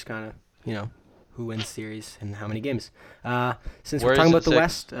depth, but just kind of, who wins series and how many games. Since we're Warriors talking in about the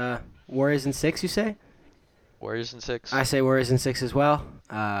 6. West, Warriors in 6, you say? Warriors in 6. I say Warriors in 6 as well.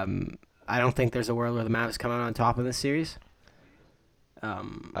 I don't think there's a world where the Mavs come out on top in this series.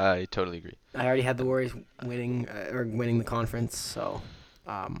 I totally agree. I already had the Warriors winning the conference, so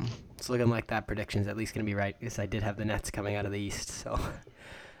it's looking like that prediction's at least going to be right, because I did have the Nets coming out of the East. So,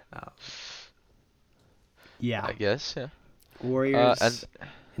 yeah, I guess, yeah. Warriors and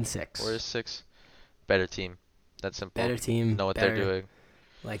in 6. Warriors 6. Better team. That's simple. Better team. Know what better, they're doing.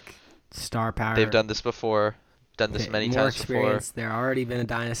 Like, star power. They've done this before. Done this many more times experience. before. They're already been a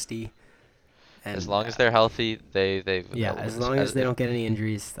dynasty. And, As long as they're healthy, they've yeah. As long as they don't get any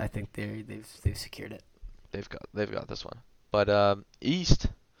injuries, I think they've secured it. They've got this one. But East,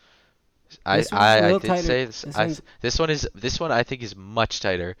 This one's a I little did tighter. say this one I think is much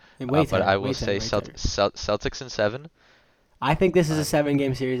tighter. Way But tighter, I way will say tighter, way tighter. Celtics in 7. I think this is a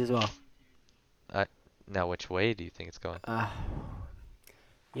 7-game series as well. Now, which way do you think it's going? I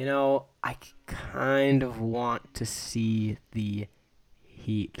kind of want to see the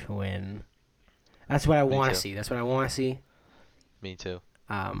Heat win. That's what I want to see. Me too.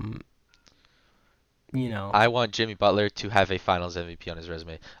 I I want Jimmy Butler to have a Finals MVP on his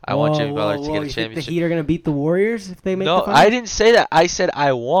resume. I want Jimmy Butler to get a You think championship. the Heat are gonna beat the Warriors if they make the No, finals? I didn't say that. I said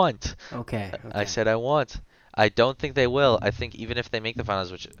I want. Okay. I said I want. I don't think they will. I think even if they make the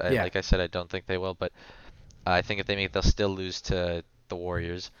finals, which, like I said, I don't think they will, but I think if they make it, they'll still lose to the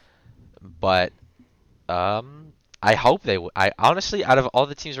Warriors. But I hope they will. I honestly, out of all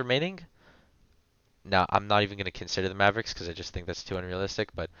the teams remaining, now I'm not even going to consider the Mavericks because I just think that's too unrealistic.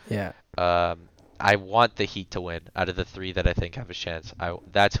 But Yeah. I want the Heat to win out of the 3 that I think have a chance.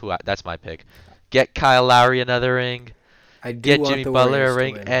 That's my pick. Get Kyle Lowry another ring. I do Get want Jimmy the Butler Warriors a to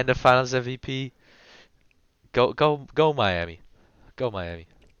ring win. and a Finals MVP. Go Miami. Go Miami.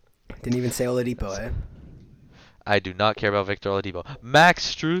 Didn't even say Oladipo, eh? I do not care about Victor Oladipo.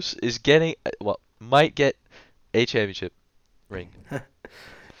 Max Strus is might get a championship ring.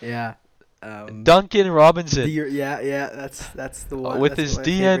 Yeah. Duncan Robinson. That's the one. With that's his my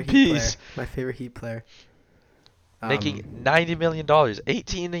favorite Heat player. DNPs. My favorite Heat player. Making $90 million,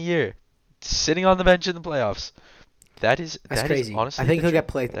 18 a year, sitting on the bench in the playoffs. That's crazy. Honestly, I think he'll get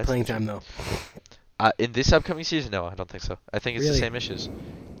playing time though. In this upcoming season, no, I don't think so. I think it's the same issues.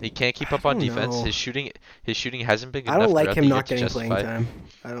 He can't keep up on defense. know. His shooting hasn't been good I enough don't like throughout him the not year to getting playing justify it. time.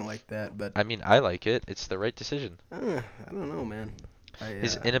 I don't like that, but I mean, I like it. It's the right decision. I don't know, man.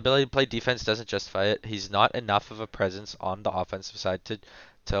 His inability to play defense doesn't justify it. He's not enough of a presence on the offensive side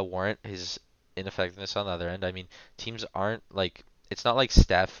to warrant his ineffectiveness on the other end. I mean, teams aren't like, it's not like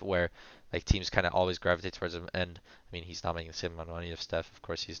Steph where like teams kind of always gravitate towards him. And I mean, he's not making the same amount of money as Steph. Of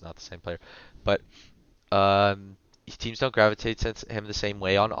course, he's not the same player, but teams don't gravitate to him the same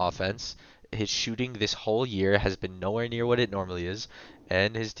way on offense. His shooting this whole year has been nowhere near what it normally is,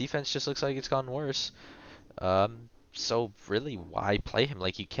 and his defense just looks like it's gotten worse. So really, why play him?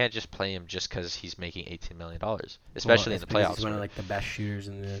 Like, you can't just play him just because he's making $18 million, especially in the playoffs. He's one of like the best shooters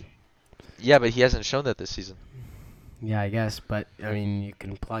in the. Yeah, but he hasn't shown that this season. Yeah, I guess, but I mean, you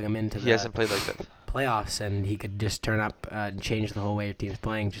can plug him into He hasn't played like that. playoffs, and he could just turn up and change the whole way your team's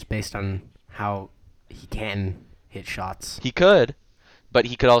playing just based on how he can hit shots. He could, but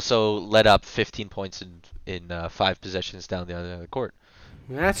he could also let up 15 points in 5 possessions down the other end of the court.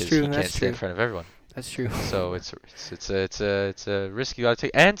 That's true. He can't That's stay true. in front of everyone. That's true. So it's a risk you gotta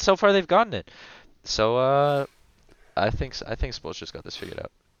take, and so far they've gotten it. So I think Spoelstra's got this figured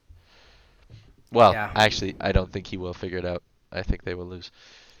out. Well, Yeah. actually, I don't think he will figure it out. I think they will lose.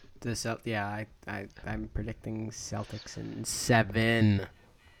 I'm predicting Celtics in 7.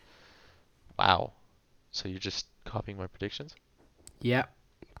 Wow. So you're just copying my predictions? Yep.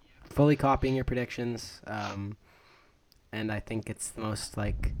 Fully copying your predictions. And I think it's the most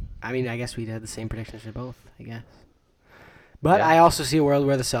like. I mean, I guess we had the same predictions for both. I guess. But Yeah. I also see a world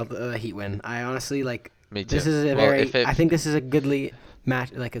where the Heat win. I honestly like. Me too. This is a Well, very. I think this is a goodly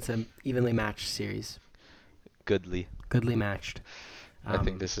match. Like it's a evenly matched series. Goodly. Goodly matched. I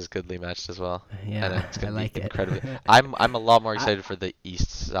think this is goodly matched as well. Yeah, And it's I gonna like be it. incredibly. I'm a lot more excited for the East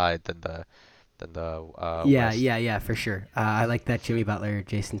side than the West. Yeah, for sure. I like that Jimmy Butler,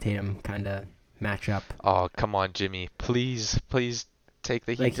 Jason Tatum kind of matchup. Oh, come on, Jimmy. Please take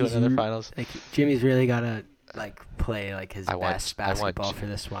the Heat Like, to he's another finals. Like Jimmy's really gotta like play like his I want- best I want basketball J- for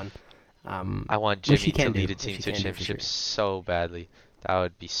this one. I want which he Jimmy to can do, lead a which team he to a can do for championship sure. so badly. That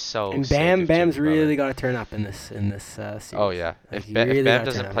would be so And sick if Bam's Jimmy really Butler- got to turn up in this series. Oh, yeah. Like, If he Bam really gotta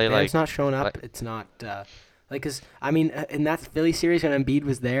doesn't turn up. play If Bam's like- not showing up, it's not like because I mean in that Philly series when Embiid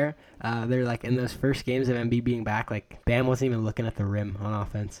was there, they're like in those first games of Embiid being back, like Bam wasn't even looking at the rim on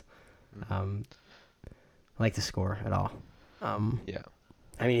offense, like to score at all. Yeah.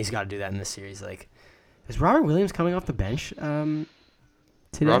 I mean he's got to do that in this series. Like, is Robert Williams coming off the bench today?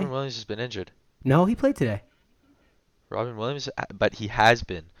 Robin Williams has been injured. No, he played today. Robin Williams, but he has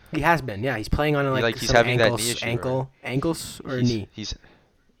been. He has been, yeah. He's playing on He's some having that ankles, knee issue, ankles or He's-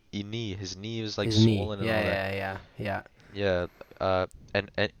 knee. His knee was like His knee. swollen and all that. Yeah. Yeah.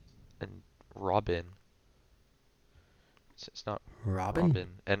 And Robin. It's not Robin? Robin.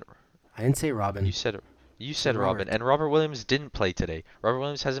 And I didn't say Robin. you said You said Robert. Robin, and Robert Williams didn't play today. Robert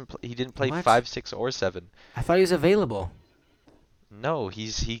Williams he didn't play What? 5, 6, or 7. I thought he was available. No,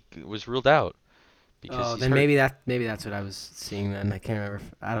 he was ruled out because Oh, he's then hurt. maybe that's what I was seeing then. I can't remember.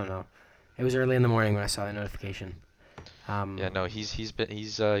 I don't know. It was early in the morning when I saw the notification. Yeah, no, he's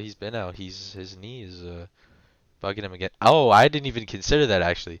been out. His knee is bugging him again. Oh, I didn't even consider that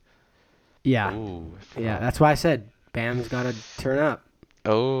actually. Yeah. Ooh, Yeah, that's why I said Bam's got to turn up.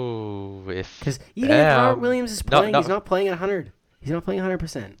 Oh, Because even if Robert Williams is playing, no. he's not playing at 100. He's not playing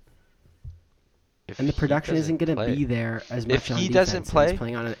 100%. And the production isn't going to be there as much If on he defense. doesn't and play- he's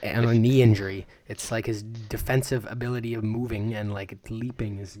playing on a knee injury. It's like his defensive ability of moving and like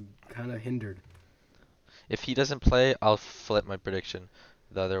leaping is kind of hindered. If he doesn't play, I'll flip my prediction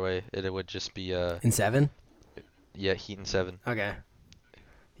the other way. It would just be In 7? yeah, Heat in 7. Okay.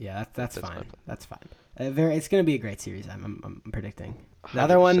 Yeah, that's That's my fine. plan. That's fine. It's going to be a great series. I'm predicting. The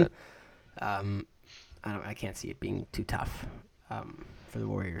other one, 100%. I can't see it being too tough for the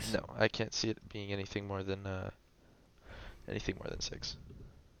Warriors. No, I can't see it being anything more than 6.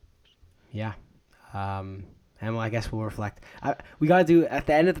 Yeah. And well, I guess we'll reflect. We got to do, at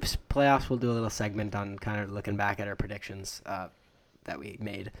the end of the playoffs, we'll do a little segment on kind of looking back at our predictions that we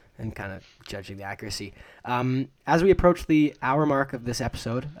made and kind of judging the accuracy. As we approach the hour mark of this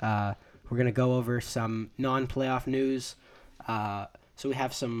episode, we're going to go over some non-playoff news. So we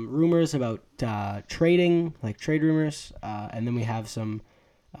have some rumors about trading, like trade rumors, and then we have some...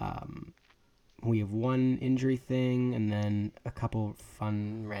 we have one injury thing and then a couple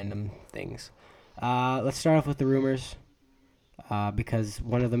fun random things. Let's start off with the rumors because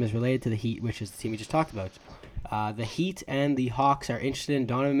one of them is related to the Heat, which is the team we just talked about. The Heat and the Hawks are interested in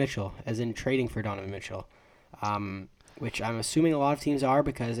Donovan Mitchell, as in trading for Donovan Mitchell, which I'm assuming a lot of teams are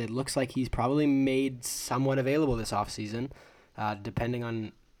because it looks like he's probably made somewhat available this offseason, depending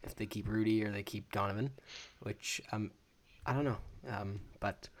on if they keep Rudy or they keep Donovan, which I don't know.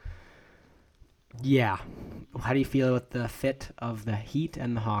 But... yeah. How do you feel about the fit of the Heat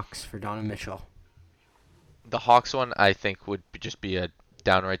and the Hawks for Donovan Mitchell? The Hawks one, I think, would just be a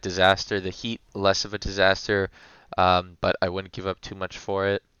downright disaster. The Heat, less of a disaster, but I wouldn't give up too much for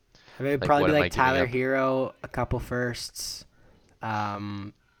it. I mean, Like, probably what be am I like giving Tyler up? Hero, a couple firsts.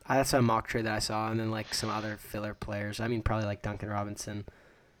 That's a mock trade that I saw, and then like some other filler players. I mean, probably like Duncan Robinson,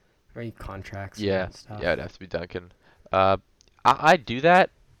 or any contracts. Yeah, and stuff. yeah, it'd have to be Duncan. I'd do that.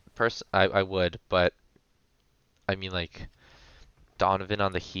 I would, but I mean, like, Donovan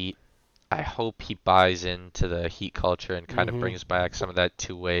on the Heat, I hope he buys into the Heat culture and kind of brings back some of that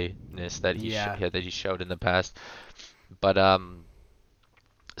two-wayness that he showed in the past. But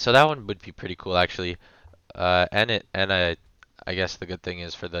so that one would be pretty cool actually. I guess the good thing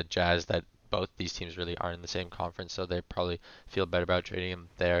is for the Jazz that both these teams really aren't in the same conference, so they probably feel better about trading him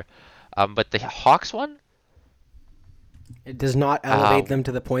there. But the Hawks one, It does not elevate them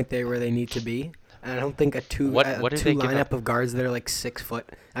to the point where they need to be. And I don't think a two What do they give lineup up? of guards that are like 6 foot.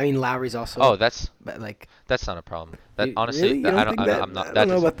 I mean, Lowry's also. oh, that's But like, not a problem. That you- honestly, really? You I don't don't, think I that? don't, I'm not. I That don't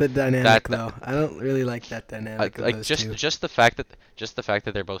know doesn't- about the dynamic that- though. I don't really like that dynamic. Of like those just two. just the fact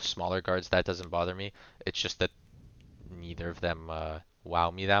that they're both smaller guards, that doesn't bother me. It's just that neither of them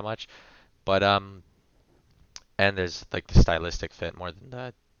wow me that much. But and there's like the stylistic fit more than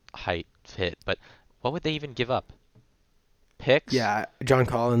the height fit. But what would they even give up? Picks? Yeah, John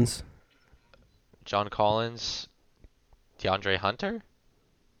Collins, John Collins, DeAndre Hunter?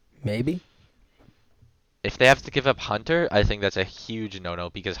 maybe. If they have to give up Hunter, I think that's a huge no-no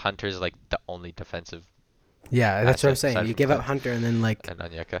because Hunter's like the only defensive Yeah, that's what I'm asset saying. aside You from give up Clem Hunter and then like and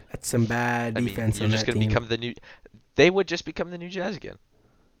Onyeka. that's some bad I mean, defense you're on just that gonna team. become the new. They would just become the new Jazz again.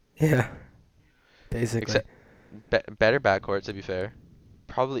 Yeah, basically. Except better backcourt, to be fair.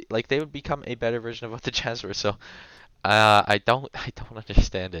 Probably like they would become a better version of what the Jazz were. So, I don't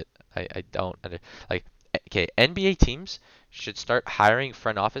understand it. I don't like. Okay, NBA teams should start hiring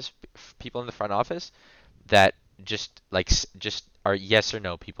front office people in the front office that just just are yes or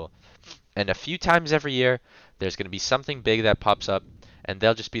no people. And a few times every year, there's gonna be something big that pops up, and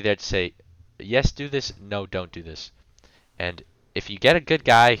they'll just be there to say, yes, do this. No, don't do this. And if you get a good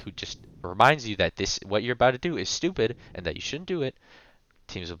guy who just reminds you that what you're about to do is stupid and that you shouldn't do it,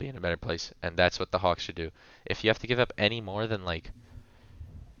 teams will be in a better place. And that's what the Hawks should do. If you have to give up any more than like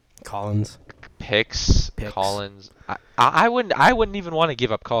Collins. picks. Collins, I wouldn't even want to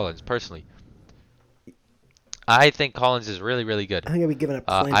give up Collins personally. I think Collins is really, really good. I think I'd be giving up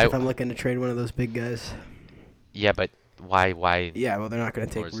Clint if I'm looking to trade one of those big guys. Yeah, but why? Yeah, well, they're not going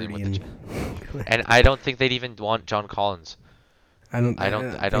to take Or is it Rudy with and. And I don't think they'd even want John Collins. I don't I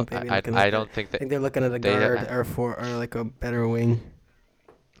think don't think I that. think they're looking at a they- guard or like a better wing.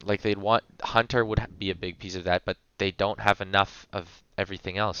 like they'd want Hunter would be a big piece of that, but they don't have enough of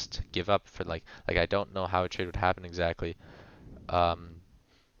everything else to give up for like I don't know how a trade would happen exactly.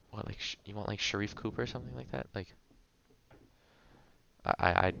 What like you want like Sharif Cooper or something like that? Like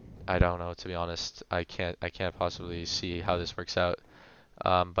I don't know, to be honest. I can't possibly see how this works out.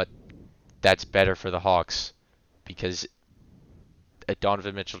 But that's better for the Hawks because a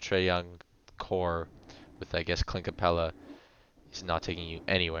Donovan Mitchell, Trae Young core with I guess Clint Capella is not taking you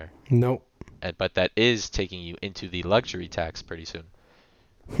anywhere. Nope. But that is taking you into the luxury tax pretty soon.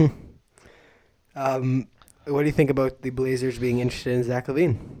 What do you think about the Blazers being interested in Zach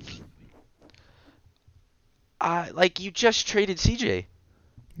LaVine? Like you just traded CJ.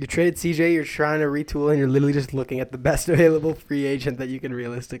 You traded CJ, you're trying to retool, and you're literally just looking at the best available free agent that you can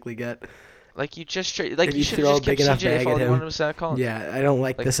realistically get. Like you just traded, like If you you should have throw a just kept big enough CJ bag if at all you him. wanted was Zach Collins. Yeah, I don't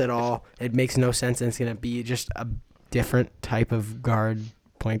like Like, this at all. It makes no sense, and it's going to be just a different type of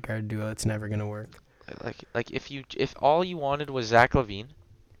point guard duo. It's never going to work. Like if all you wanted was Zach LaVine,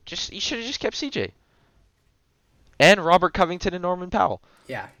 you should have just kept CJ. And Robert Covington and Norman Powell.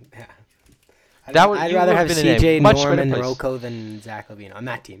 Yeah. I'd rather have CJ, Norman, place. Rocco than Zach LaVine on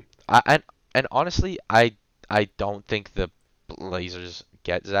that team. And honestly, I don't think the Blazers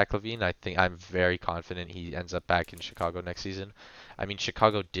get Zach LaVine. I'm very confident he ends up back in Chicago next season. I mean,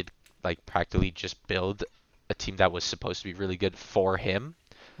 Chicago did like practically just build a team that was supposed to be really good for him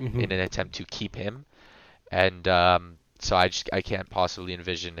in an attempt to keep him. And so I can't possibly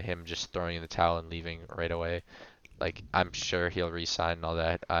envision him just throwing in the towel and leaving right away. Like I'm sure he'll re-sign and all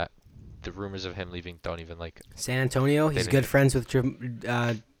that. The rumors of him leaving don't even like. San Antonio, he's good friends with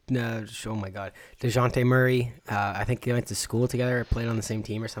oh my God, DeJounte Murray. I think they went to school together, or played on the same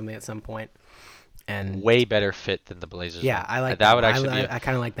team or something at some point. And way better fit than the Blazers. Yeah, I like that. Would actually I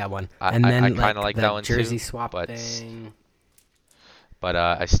kind of like that one. And then I kind of like that one too. Jersey swap thing. But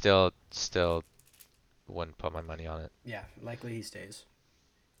I still wouldn't put my money on it. Yeah, likely he stays.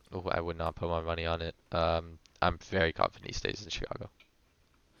 I would not put my money on it. I'm very confident he stays in Chicago.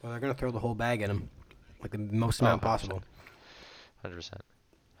 Well, they're gonna throw the whole bag at him, like the most amount possible. 100%.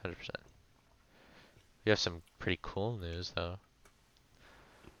 We have some pretty cool news though.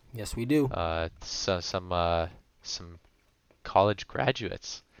 Yes, we do. So some college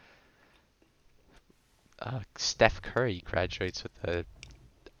graduates. Steph Curry graduates with a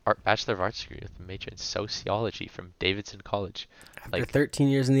Bachelor of Arts degree with a major in sociology from Davidson College. After 13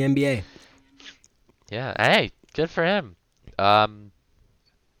 years in the NBA. Yeah, hey, good for him. I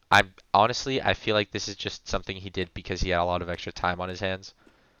feel like this is just something he did because he had a lot of extra time on his hands.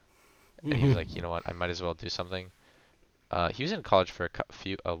 And he was like, you know what, I might as well do something. He was in college for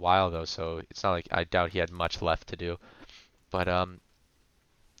a while though, so it's not like I doubt he had much left to do. But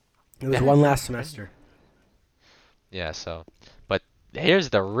it was one last semester. Yeah, so but here's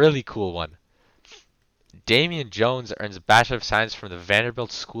the really cool one. Damian Jones earns a Bachelor of Science from the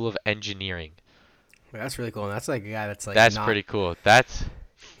Vanderbilt School of Engineering. That's really cool. And that's like a guy that's like That's pretty cool. That's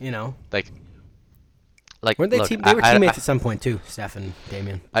like weren't they look, they were teammates at some point too, Steph and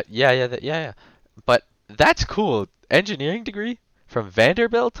Damian. Yeah. But that's cool. Engineering degree from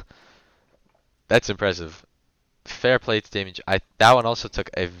Vanderbilt? That's impressive. Fair play to Damian. That one also took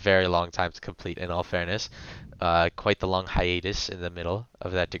a very long time to complete, in all fairness. Quite the long hiatus in the middle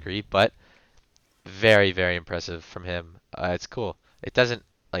of that degree, but very, very impressive from him. It's cool. It doesn't,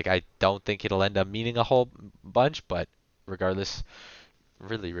 I don't think it'll end up meaning a whole bunch, but regardless,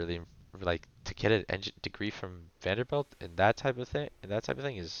 really, really, to get a degree from Vanderbilt and that type of thing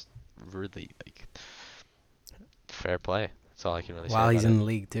is really, fair play. That's all I can really say. While he's in the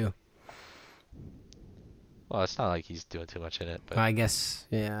league too. Well, it's not like he's doing too much in it. But I guess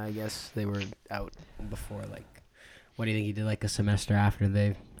they were out before. What do you think he did? A semester after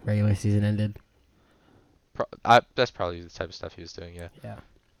the regular season ended. That's probably the type of stuff he was doing. Yeah. Yeah.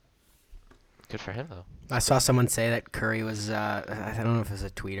 Good for him though. I saw someone say that Curry was. I don't know if it was a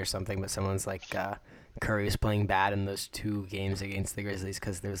tweet or something, but someone's Curry was playing bad in those 2 games against the Grizzlies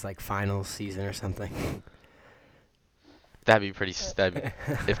because there was finals season or something. That'd be pretty. If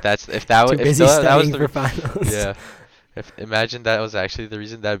that Too busy studying for finals. Yeah. Imagine that was actually the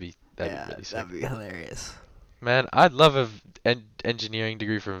reason. That'd be really sick. That'd be hilarious. Man, I'd love an engineering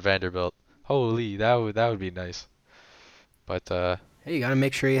degree from Vanderbilt. Holy, that would be nice. But hey, you gotta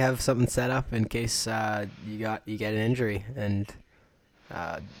make sure you have something set up in case you get an injury and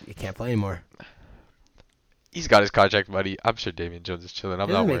you can't play anymore. He's got his contract money. I'm sure Damian Jones is chilling.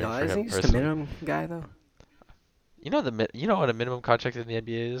 I'm not worried for him Isn't he just personally. a minimum guy though? You know what a minimum contract in the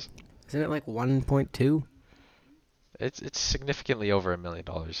NBA is? Isn't it 1.2? It's significantly over $1 million.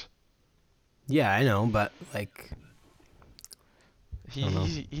 Yeah, I know, but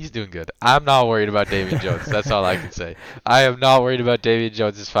He's doing good. I'm not worried about Damian Jones. That's all I can say. I am not worried about Damian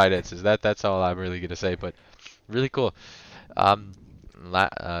Jones's finances. That's all I'm really gonna say. But really cool.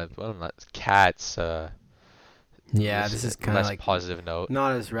 Cats. Yeah, this is kind of like positive note.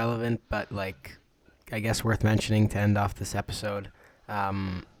 Not as relevant, but like I guess worth mentioning to end off this episode.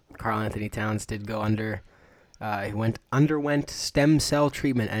 Karl Anthony Towns did go under. He underwent stem cell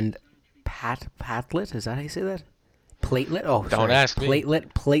treatment and platelet. Is that how you say that? Platelet. Oh, don't ask me.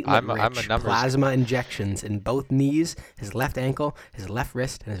 Platelet I'm a rich numbers plasma injections in both knees, his left ankle, his left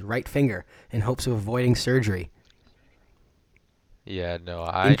wrist, and his right finger, in hopes of avoiding surgery. Yeah, no,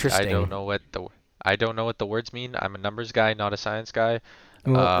 I don't know what the words mean. I'm a numbers guy, not a science guy.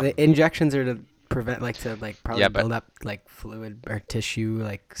 Well, the injections are to prevent, probably build up like fluid or tissue,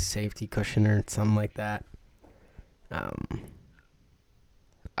 like safety cushion or something like that.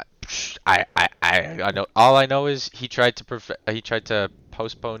 I know. All I know is he tried to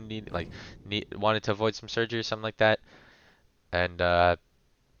postpone wanted to avoid some surgery or something like that, and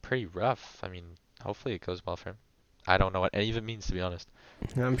pretty rough. I mean, hopefully it goes well for him. I don't know what any of it means, to be honest.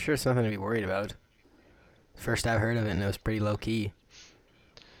 I'm sure it's nothing to be worried about. First I've heard of it, and it was pretty low key.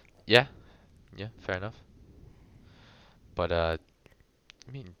 Yeah, fair enough. But I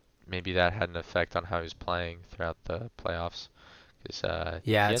mean, maybe that had an effect on how he was playing throughout the playoffs.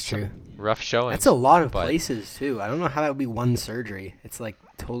 Yeah, that's true. Rough showing. That's a lot of places too. I don't know how that would be one surgery. It's like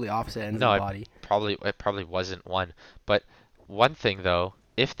totally opposite ends of the body. It probably wasn't one. But one thing though,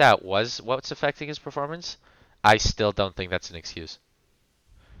 if that was what's affecting his performance, I still don't think that's an excuse.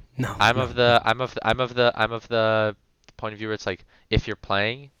 No. I'm of the point of view where it's like, if you're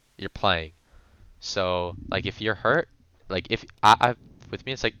playing, you're playing. So like if you're hurt, like with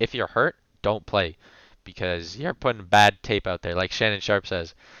me it's like, if you're hurt, don't play. Because you're putting bad tape out there. Like Shannon Sharp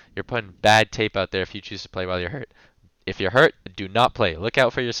says, you're putting bad tape out there if you choose to play while you're hurt. If you're hurt, do not play. Look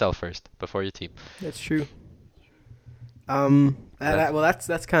out for yourself first before your team. That's true. Well,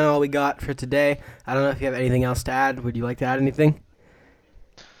 that's kind of all we got for today. I don't know if you have anything else to add. Would you like to add anything?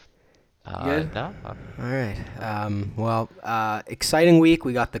 Good? No. All right. Exciting week.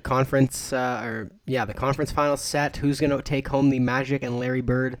 We got the conference, the conference finals set. Who's going to take home the Magic and Larry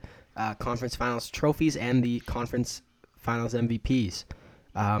Bird conference finals trophies and the conference finals MVPs?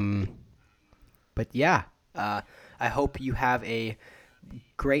 But yeah, I hope you have a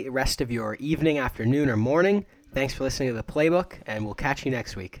great rest of your evening, afternoon, or morning. Thanks for listening to The Playbook, and we'll catch you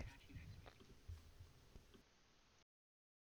next week.